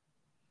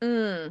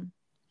 Mm.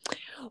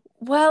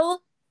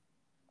 Well,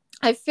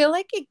 I feel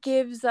like it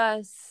gives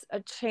us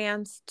a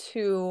chance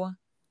to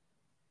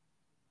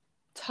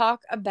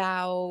talk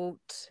about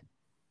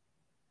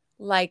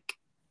like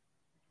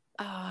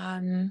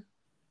um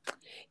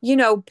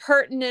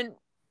pertinent,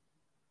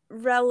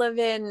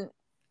 relevant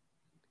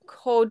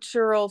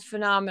cultural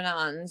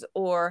phenomenons,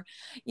 or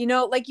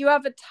like you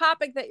have a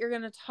topic that you're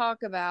going to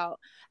talk about,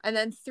 and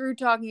then through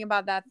talking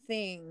about that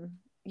thing,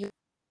 you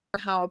know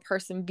how a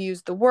person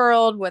views the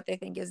world, what they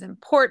think is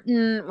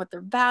important, what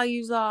their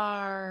values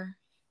are.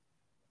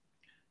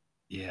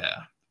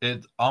 Yeah.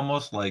 It's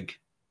almost like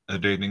a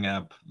dating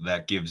app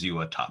that gives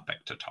you a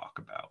topic to talk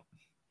about.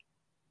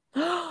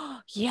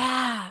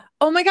 Yeah.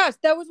 Oh my gosh,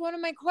 that was one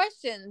of my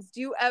questions.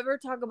 Do you ever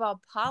talk about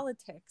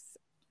politics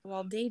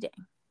while dating?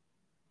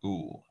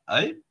 Ooh,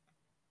 I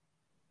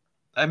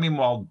mean,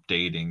 while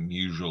dating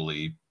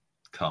usually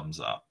comes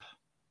up.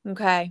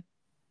 Okay.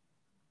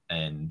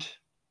 And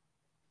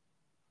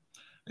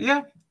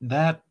yeah,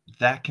 that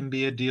can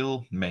be a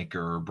deal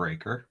maker or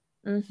breaker.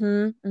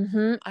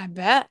 I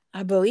bet.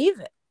 I believe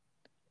it.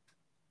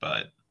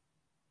 But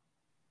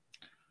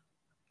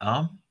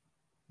yeah,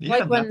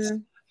 Like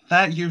when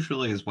that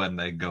usually is when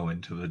they go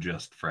into the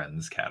just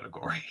friends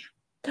category.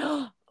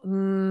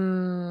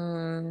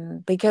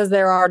 because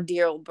there are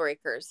deal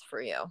breakers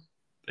for you.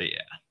 But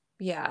yeah,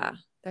 Yeah,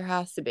 there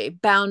has to be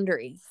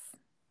boundaries.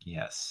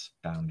 yes,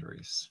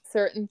 boundaries.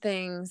 Certain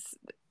things,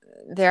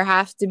 there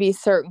has to be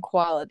certain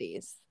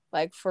qualities.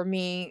 Like for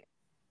me,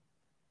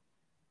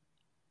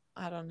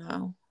 I don't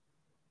know,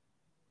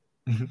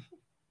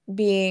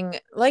 being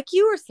like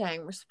you were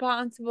saying,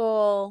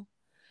 responsible.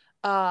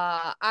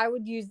 I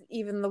would use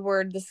even the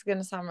word, this is going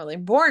to sound really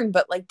boring,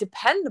 but like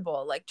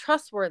dependable, like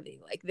trustworthy.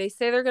 Like they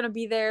say they're going to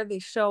be there, they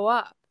show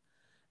up.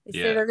 They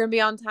say Yeah, they're going to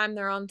be on time,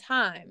 they're on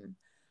time.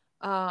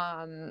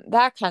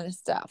 That kind of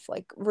stuff.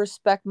 Like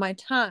respect my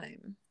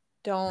time.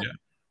 Don't yeah,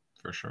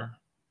 for sure.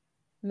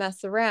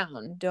 mess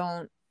around.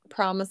 Don't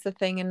promise a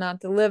thing and not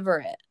deliver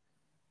it.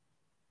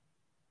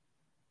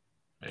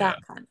 Yeah,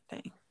 That kind of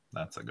thing.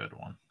 that's a good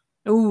one.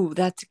 Ooh,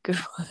 that's a good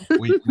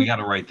We got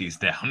to write these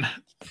down.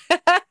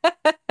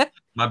 one.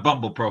 My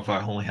Bumble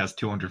profile only has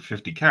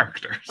 250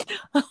 characters.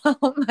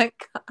 Oh my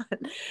God.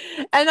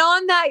 And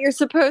on that, you're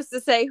supposed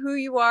to say who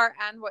you are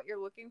and what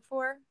you're looking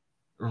for.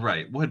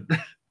 Right. What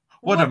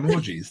What?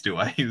 emojis do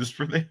I use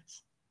for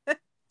this?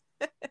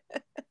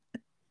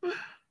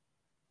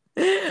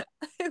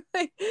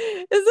 Like,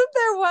 isn't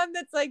there one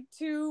that's like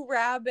two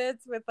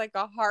rabbits with like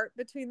a heart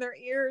between their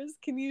ears?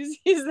 Can you just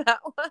use that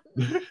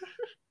one?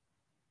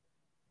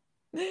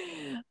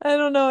 I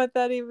don't know what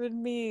that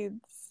even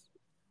means.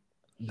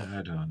 No,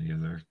 I don't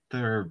either.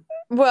 They're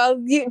Well,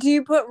 do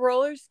you put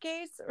roller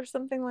skates or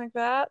something like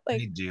that? They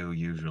Like, do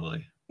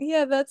usually.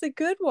 yeah, that's a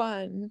good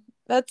one.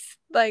 That's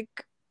like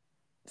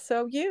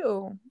so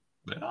you.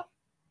 Yeah,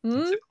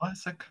 it's Hmm? a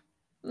classic.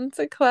 It's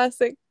a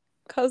classic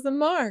cousin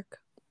Mark.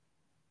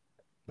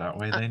 That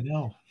way Uh, they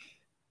know.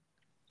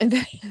 and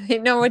they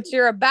know what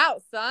you're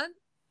about, son.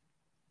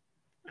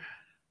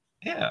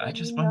 Yeah, I When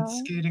you just went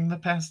know. skating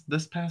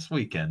this past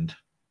weekend.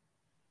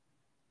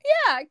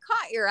 Yeah, I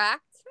caught your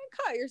act. I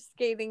caught your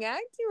skating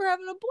act. You were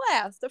having a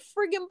blast, a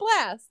friggin'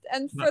 blast.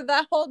 And No. for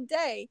that whole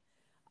day,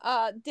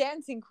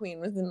 Dancing Queen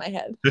was in my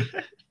head.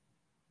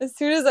 As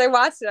soon as I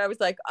watched it, I was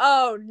like,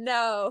 oh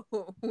no.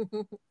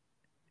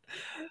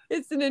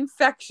 It's an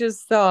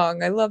infectious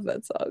song. I love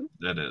that song.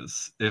 It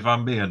is. If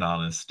I'm being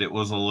honest, it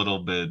was a little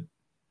bit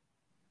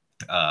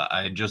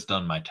I had just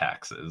done my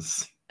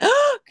taxes.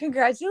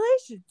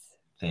 Congratulations.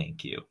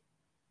 Thank you.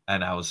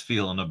 And I was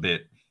feeling a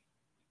bit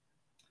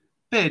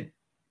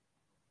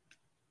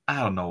I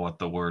don't know what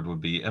the word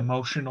would be,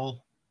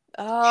 emotional,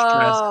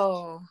 stressed,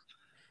 Oh,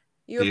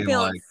 you're being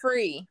feeling like,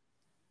 free.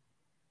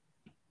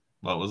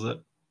 what was it?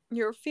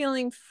 You're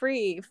feeling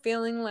free,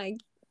 feeling like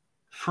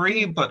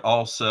Free, but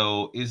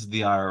also, is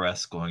the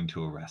IRS going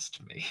to arrest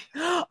me?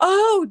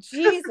 oh,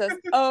 Jesus.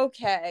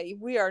 Okay.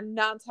 We are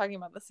not talking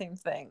about the same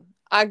thing.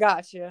 I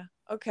got you.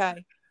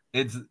 Okay.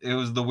 It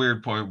was the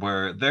weird point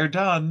where they're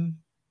done,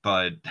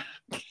 but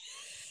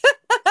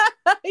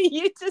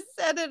You just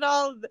said it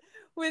all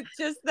with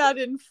just that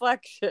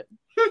inflection.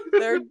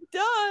 They're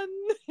done.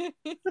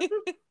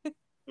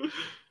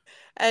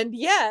 And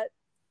yet,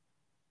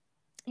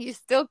 you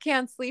still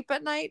can't sleep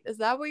at night. Is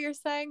that what you're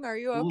saying? Are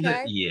you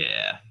okay?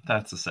 yeah,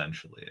 that's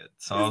essentially it.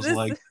 So I Is was this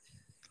like,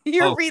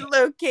 you're okay.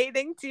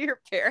 relocating to your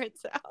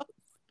parents' house?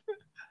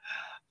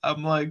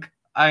 I'm like,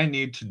 I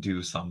need to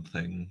do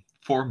something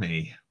for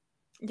me.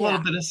 A little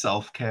Yeah. bit of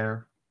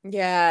self-care.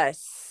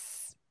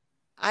 Yes.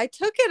 I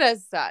took it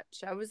as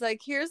such. I was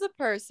like, here's a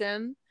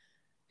person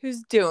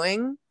who's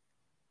doing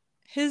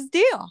his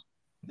deal.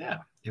 Yeah,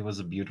 it was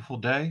a beautiful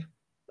day.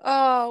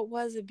 Oh, it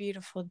was a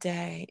beautiful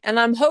day. And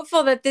I'm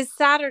hopeful that this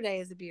Saturday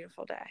is a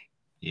beautiful day.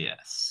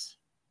 Yes.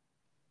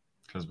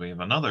 because we have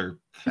another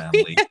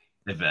family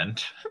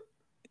event.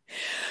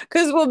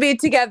 Because we'll be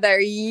together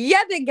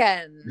yet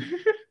again.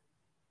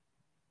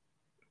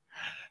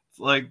 It's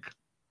like,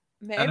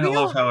 Maybe and I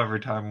love how every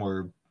time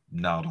we're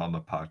not on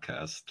the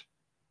podcast,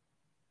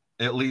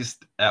 at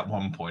least at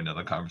one point in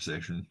the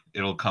conversation,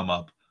 it'll come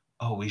up,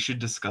 oh, we should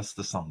discuss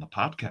this on the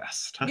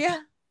podcast. Yeah.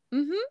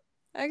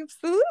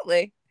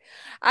 Absolutely.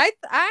 I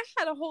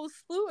had a whole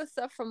slew of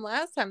stuff from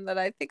last time that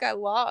I think I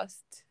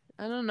lost.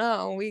 I don't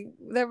know.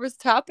 There was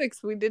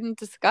topics we didn't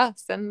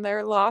discuss and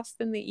they're lost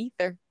in the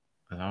ether.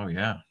 Oh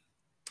yeah.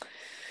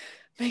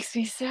 Makes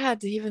me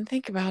sad to even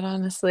think about,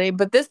 honestly.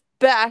 But this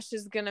bash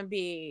is gonna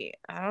be,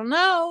 I don't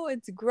know,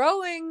 it's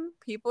growing.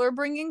 People are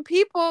bringing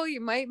people.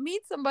 You might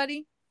meet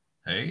somebody.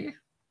 Hey,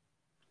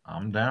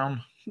 I'm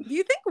down. Do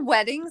you think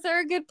weddings are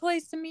a good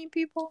place to meet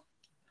people?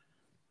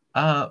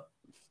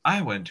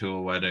 I went to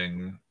a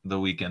wedding the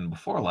weekend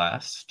before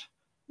last.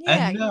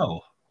 Yeah. And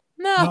no,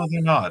 No,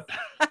 they're not.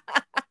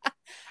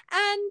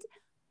 And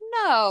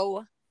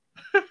no.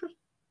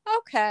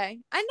 Okay.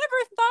 I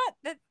never thought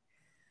that.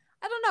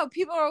 I don't know.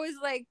 People are always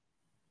like,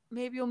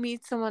 maybe you'll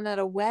meet someone at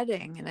a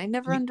wedding. And I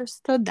never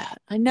understood that.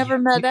 I never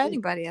met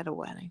anybody at a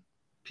wedding.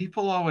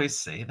 People always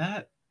say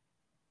that.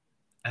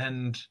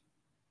 And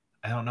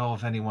I don't know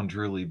if anyone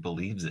truly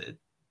believes it.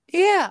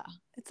 Yeah.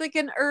 It's like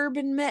an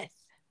urban myth.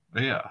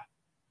 Yeah.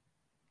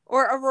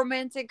 Or a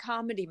romantic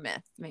comedy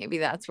myth. Maybe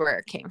that's where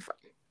it came from.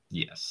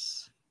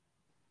 Yes.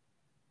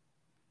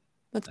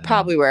 That's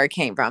probably where it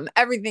came from.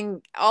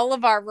 Everything, all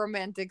of our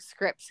romantic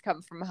scripts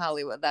come from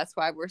Hollywood. That's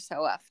why we're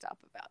so effed up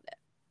about it.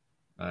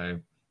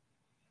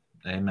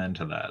 Amen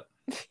to that.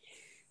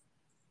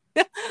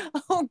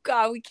 Oh,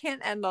 God, we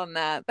can't end on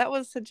that. That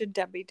was such a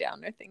Debbie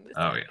Downer thing to say.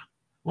 Oh, yeah.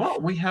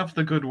 Well, we have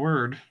the good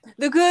word.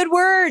 The good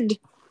word.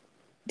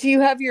 Do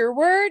you have your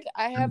word?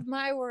 I have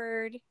my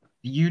word.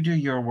 You do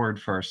your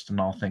word first, and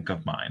I'll think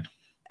of mine.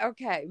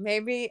 Okay,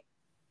 maybe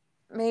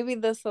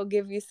this will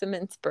give you some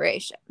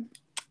inspiration.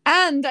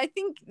 And I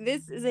think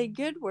this is a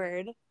good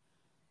word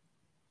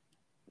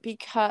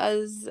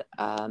because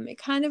it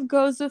kind of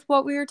goes with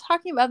what we were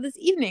talking about this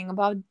evening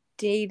about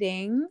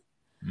dating.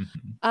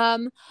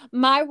 Mm-hmm.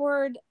 My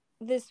word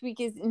this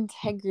week is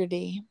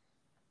integrity.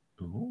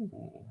 Ooh.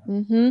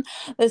 Mm-hmm.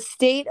 The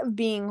state of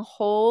being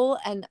whole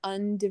and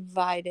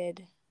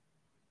undivided.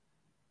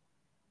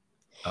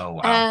 Oh,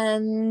 wow.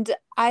 And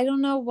I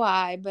don't know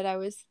why, but I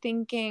was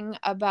thinking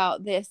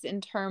about this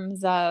in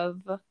terms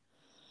of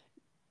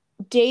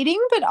dating,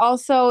 but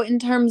also in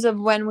terms of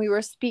when we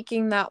were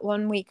speaking that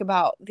one week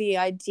about the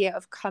idea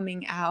of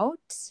coming out,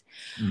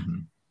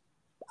 mm-hmm.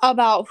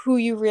 about who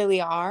you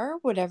really are,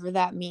 whatever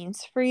that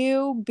means for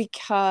you,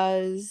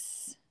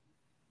 because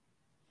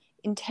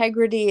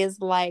integrity is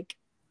like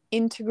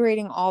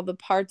integrating all the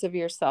parts of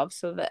yourself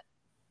so that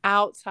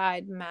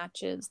outside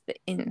matches the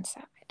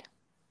inside.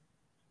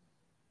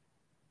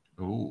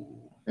 Ooh.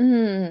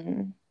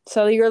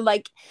 So you're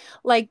like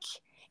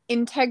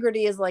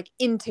integrity is like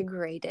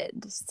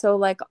integrated. So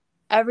like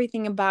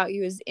everything about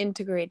you is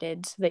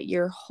integrated so that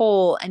you're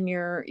whole and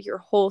your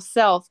whole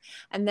self.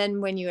 And then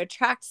when you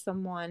attract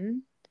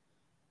someone,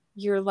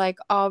 you're like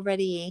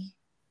already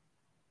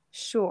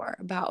sure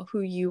about who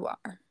you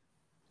are.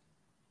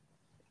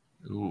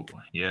 Ooh,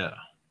 yeah.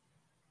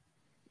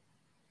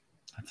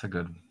 That's a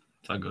good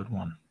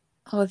one.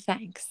 Oh,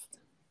 thanks.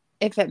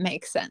 If it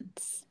makes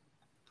sense.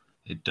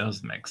 It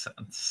does make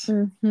sense.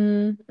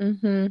 You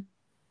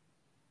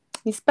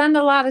spend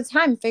a lot of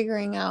time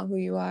figuring out who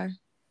you are.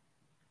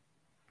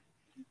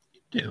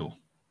 You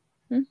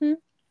do.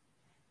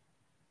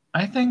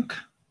 I think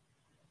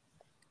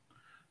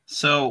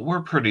so. We're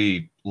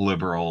pretty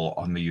liberal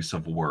on the use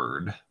of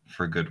word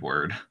for good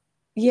word.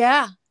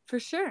 Yeah,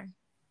 for sure.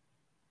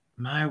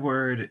 My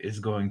word is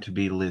going to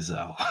be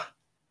Lizzo.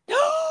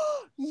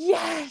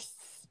 Yes.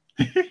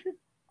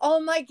 Oh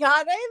my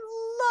God, I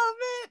love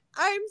it.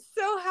 I'm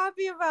so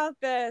happy about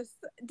this.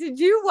 Did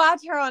you watch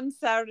her on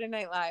Saturday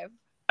Night Live?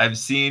 I've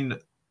seen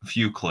a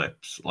few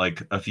clips,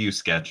 like a few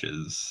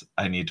sketches.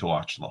 I need to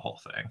watch the whole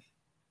thing.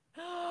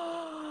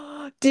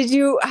 Did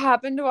you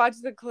happen to watch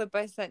the clip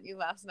I sent you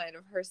last night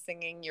of her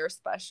singing Your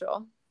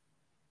Special?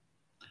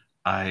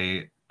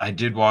 I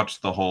did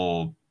watch the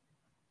whole.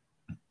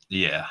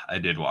 Yeah, I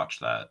did watch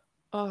that.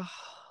 Oh.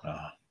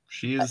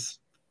 She's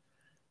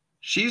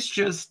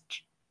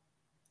just,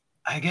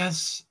 I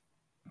guess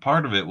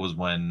part of it was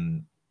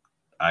when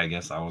I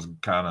guess I was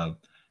kind of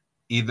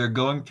either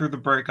going through the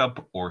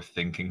breakup or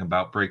thinking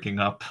about breaking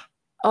up.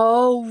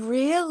 Oh,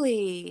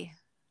 really?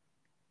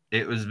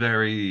 It was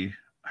very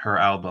her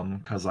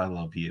album, 'Cause I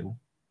Love You.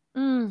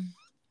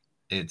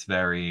 It's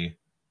very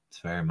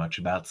much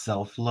about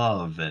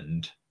self-love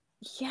and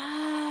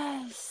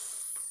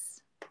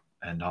yes,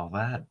 and all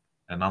that.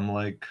 And I'm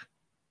like,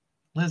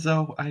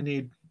 Lizzo, I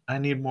need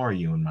more of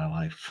you in my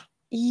life.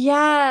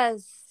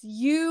 Yes,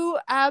 you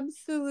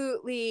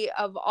absolutely,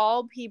 of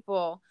all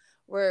people,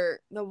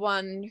 were the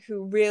one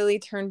who really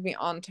turned me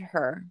on to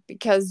her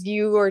because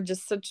you are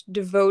just such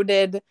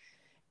devoted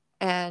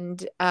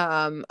and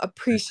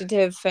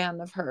appreciative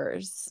fan of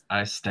hers.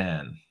 I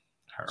stan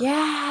her.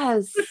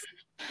 Yes.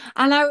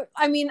 And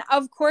I mean,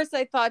 of course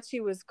I thought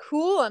she was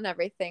cool and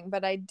everything,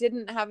 but I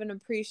didn't have an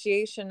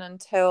appreciation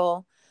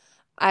until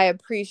I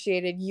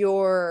appreciated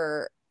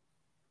your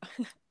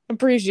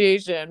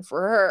appreciation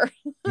for her.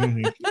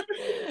 Mhm.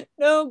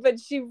 No, but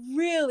she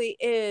really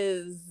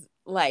is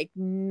like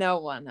no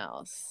one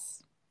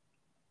else.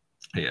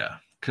 Yeah,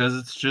 because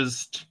it's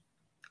just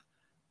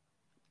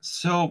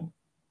so,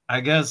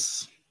 I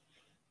guess,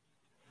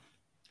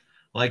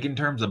 like in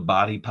terms of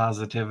body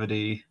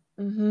positivity,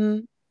 Mm-hmm.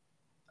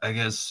 I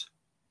guess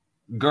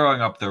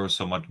growing up there was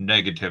so much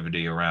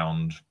negativity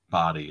around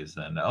bodies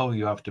and, oh,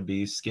 you have to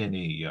be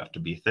skinny, you have to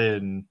be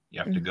thin, you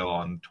have to go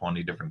on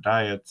 20 different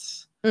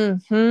diets.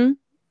 Mm-hmm.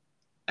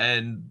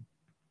 And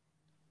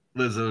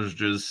Lizzo's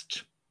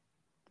just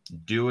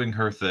doing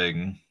her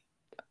thing,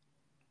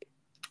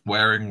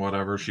 wearing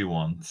whatever she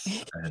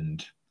wants,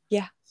 and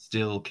Yeah.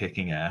 still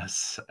kicking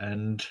ass.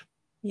 And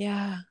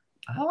Yeah.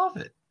 I love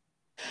it.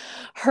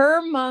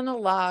 Her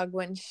monologue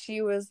when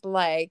she was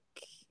like,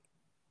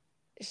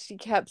 she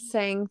kept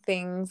saying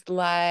things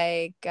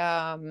like,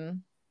 I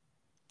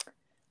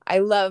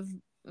love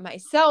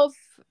myself.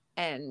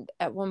 And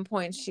at one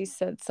point she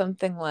said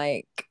something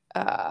like,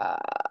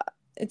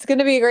 it's going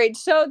to be a great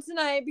show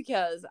tonight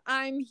because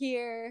I'm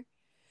here.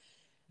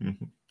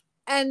 Mhm.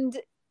 And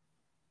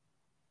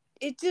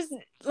it just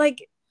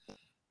like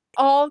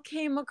all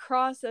came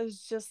across as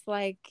just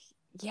like,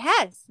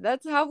 yes,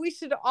 that's how we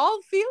should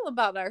all feel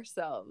about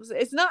ourselves.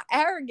 It's not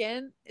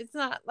arrogant. It's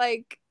not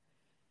like,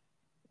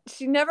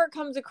 she never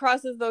comes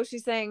across as though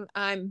she's saying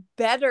I'm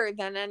better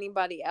than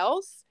anybody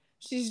else.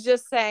 She's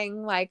just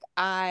saying like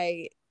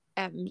I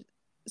am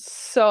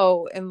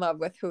so in love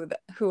with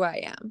who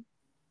I am.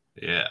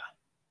 Yeah.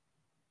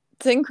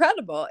 It's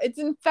incredible. It's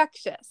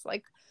infectious.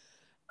 Like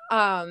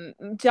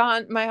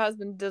John, my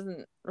husband,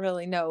 doesn't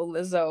really know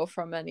Lizzo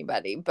from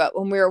anybody, but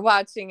when we were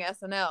watching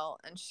SNL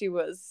and she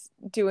was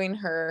doing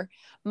her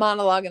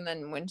monologue and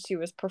then when she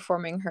was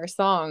performing her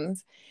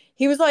songs,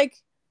 he was like,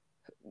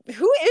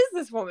 who is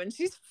this woman?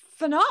 She's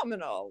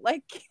phenomenal.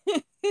 Like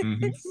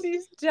Mhm.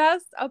 she's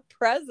just a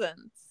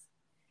presence.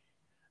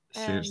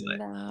 Seriously.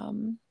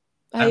 And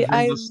And from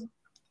I this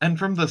and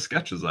from the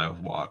sketches I've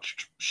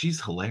watched,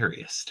 she's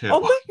hilarious too. oh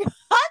my god,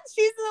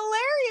 she's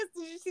hilarious.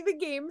 Did you see the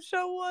game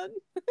show one?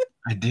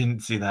 I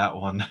didn't see that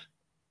one.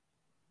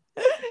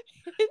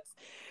 it's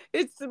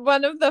it's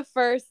one of the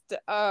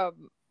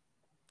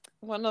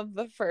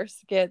first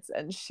skits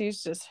and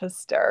she's just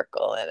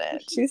hysterical in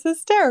it. She's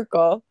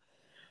hysterical.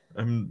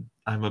 I'm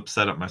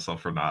upset at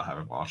myself for not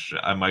having watched it.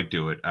 I might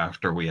do it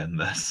after we end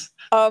this.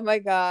 Oh my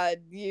god,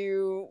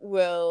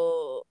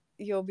 you'll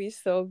be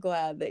so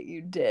glad that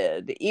you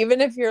did. Even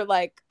if you're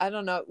like, I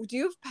don't know, do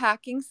you have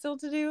packing still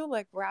to do?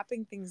 Like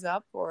wrapping things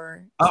up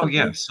or Oh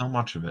yeah, something? so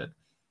much of it.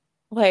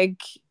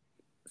 Like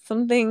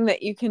something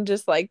that you can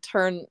just like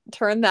turn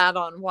that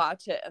on,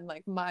 watch it and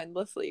like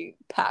mindlessly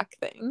pack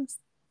things.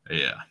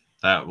 Yeah,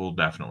 that will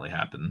definitely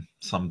happen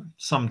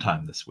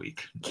sometime this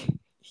week.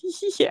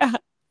 Yeah.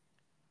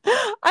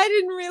 I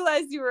didn't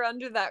realize you were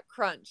under that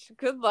crunch.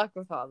 Good luck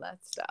with all that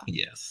stuff.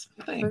 Yes,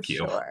 For thank you.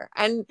 sure.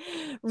 And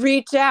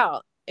reach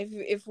out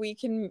if we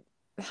can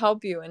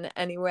help you in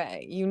any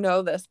way. You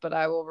know this, but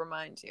I will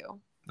remind you.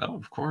 Oh,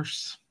 of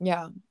course.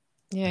 Yeah.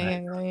 Yeah,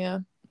 Right. yeah, yeah,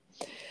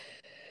 yeah.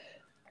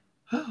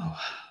 Oh,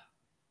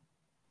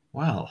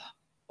 well.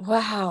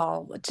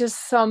 Wow.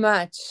 Just so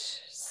much.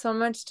 So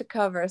much to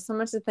cover, so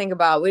much to think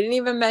about. We didn't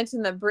even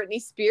mention that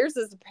Britney Spears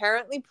is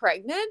apparently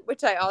pregnant,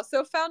 which I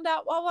also found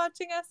out while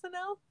watching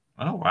SNL.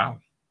 Oh, wow.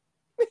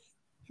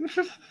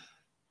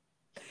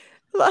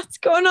 Lots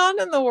going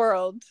on in the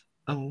world.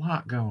 A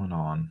lot going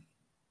on.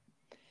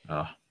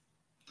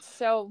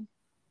 So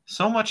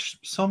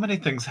So many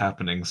things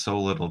happening, so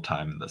little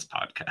time in this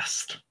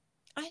podcast.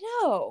 I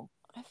know.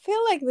 I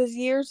feel like this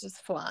year's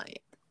just flying.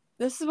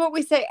 This is what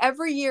we say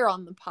every year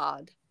on the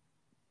pod.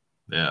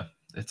 Yeah,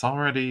 it's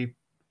already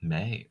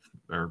May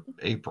or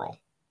April.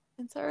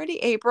 It's already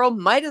April.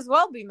 Might as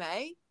well be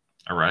May.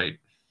 All right.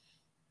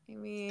 I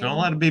mean, Don't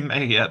let it be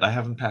May yet. I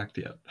haven't packed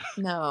yet.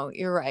 no,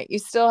 you're right. You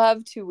still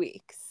have 2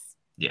 weeks.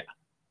 Yeah.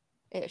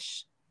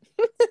 Ish.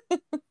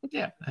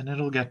 Yeah, and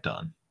it'll get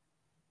done.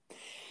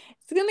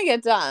 It's going to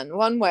get done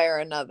one way or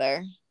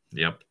another.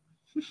 Yep.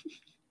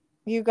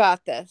 You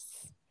got this.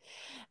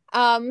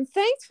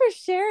 Thanks for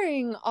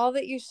sharing all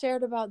that you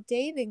shared about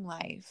dating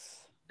life.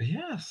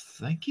 Yes,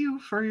 thank you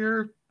for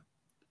your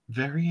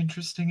very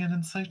interesting and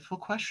insightful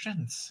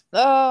questions.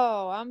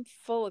 Oh, I'm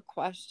full of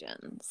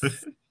questions.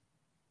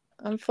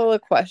 I'm full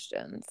of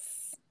questions.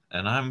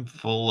 And I'm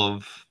full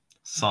of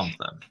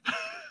something.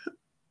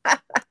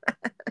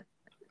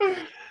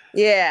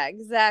 Yeah,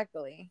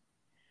 exactly.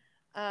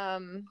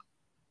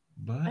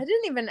 But I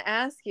didn't even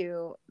ask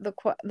you the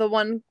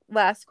one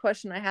last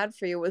question I had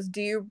for you was,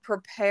 do you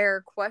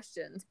prepare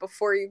questions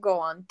before you go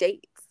on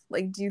dates?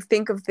 Like, do you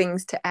think of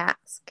things to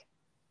ask?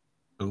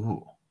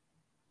 ooh.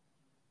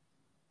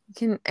 You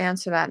can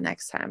answer that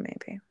next time,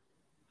 maybe.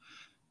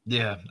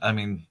 Yeah, I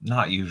mean,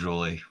 not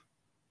usually.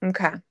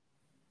 Okay.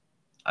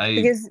 I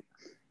Because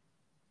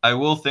I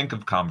will think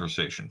of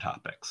conversation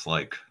topics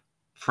like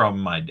from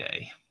my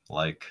day.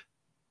 Like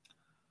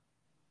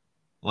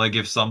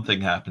if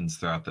something happens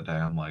throughout the day,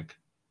 I'm like,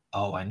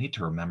 oh, I need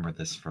to remember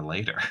this for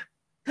later.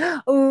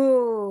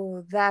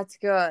 Oh, that's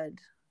good.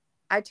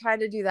 I try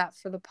to do that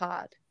for the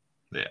pod.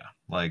 Yeah.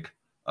 Like,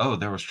 oh,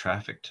 there was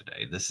traffic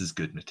today. This is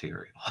good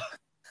material.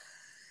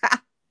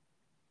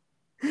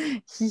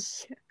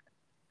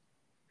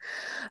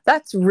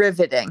 That's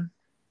riveting.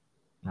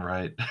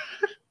 Right.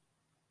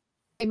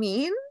 I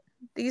mean,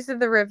 these are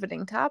the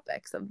riveting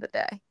topics of the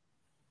day.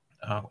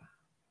 Oh,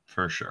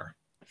 for sure.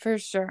 For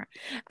sure.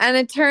 And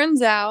it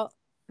turns out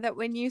that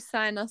when you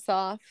sign us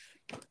off,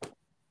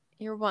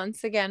 you're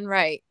once again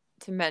right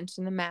to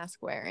mention the mask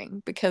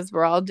wearing because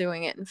we're all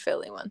doing it in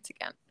Philly once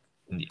again.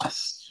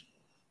 Yes.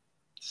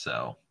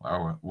 So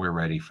we're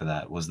ready for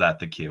that. Was that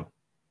the cue?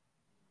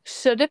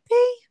 Should it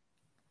be?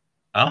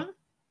 Um,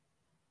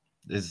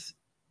 is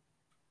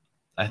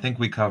I think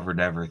we covered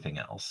everything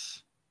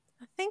else.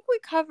 I think we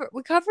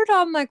covered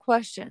all my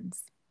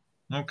questions.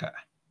 Okay.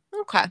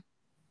 Okay.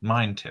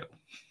 Mine too.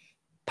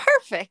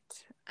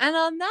 Perfect. And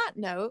On that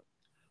note,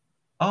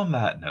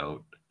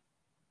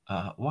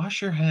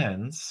 wash your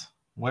hands,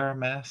 wear a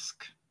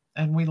mask,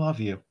 and we love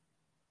you.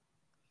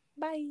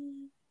 bye.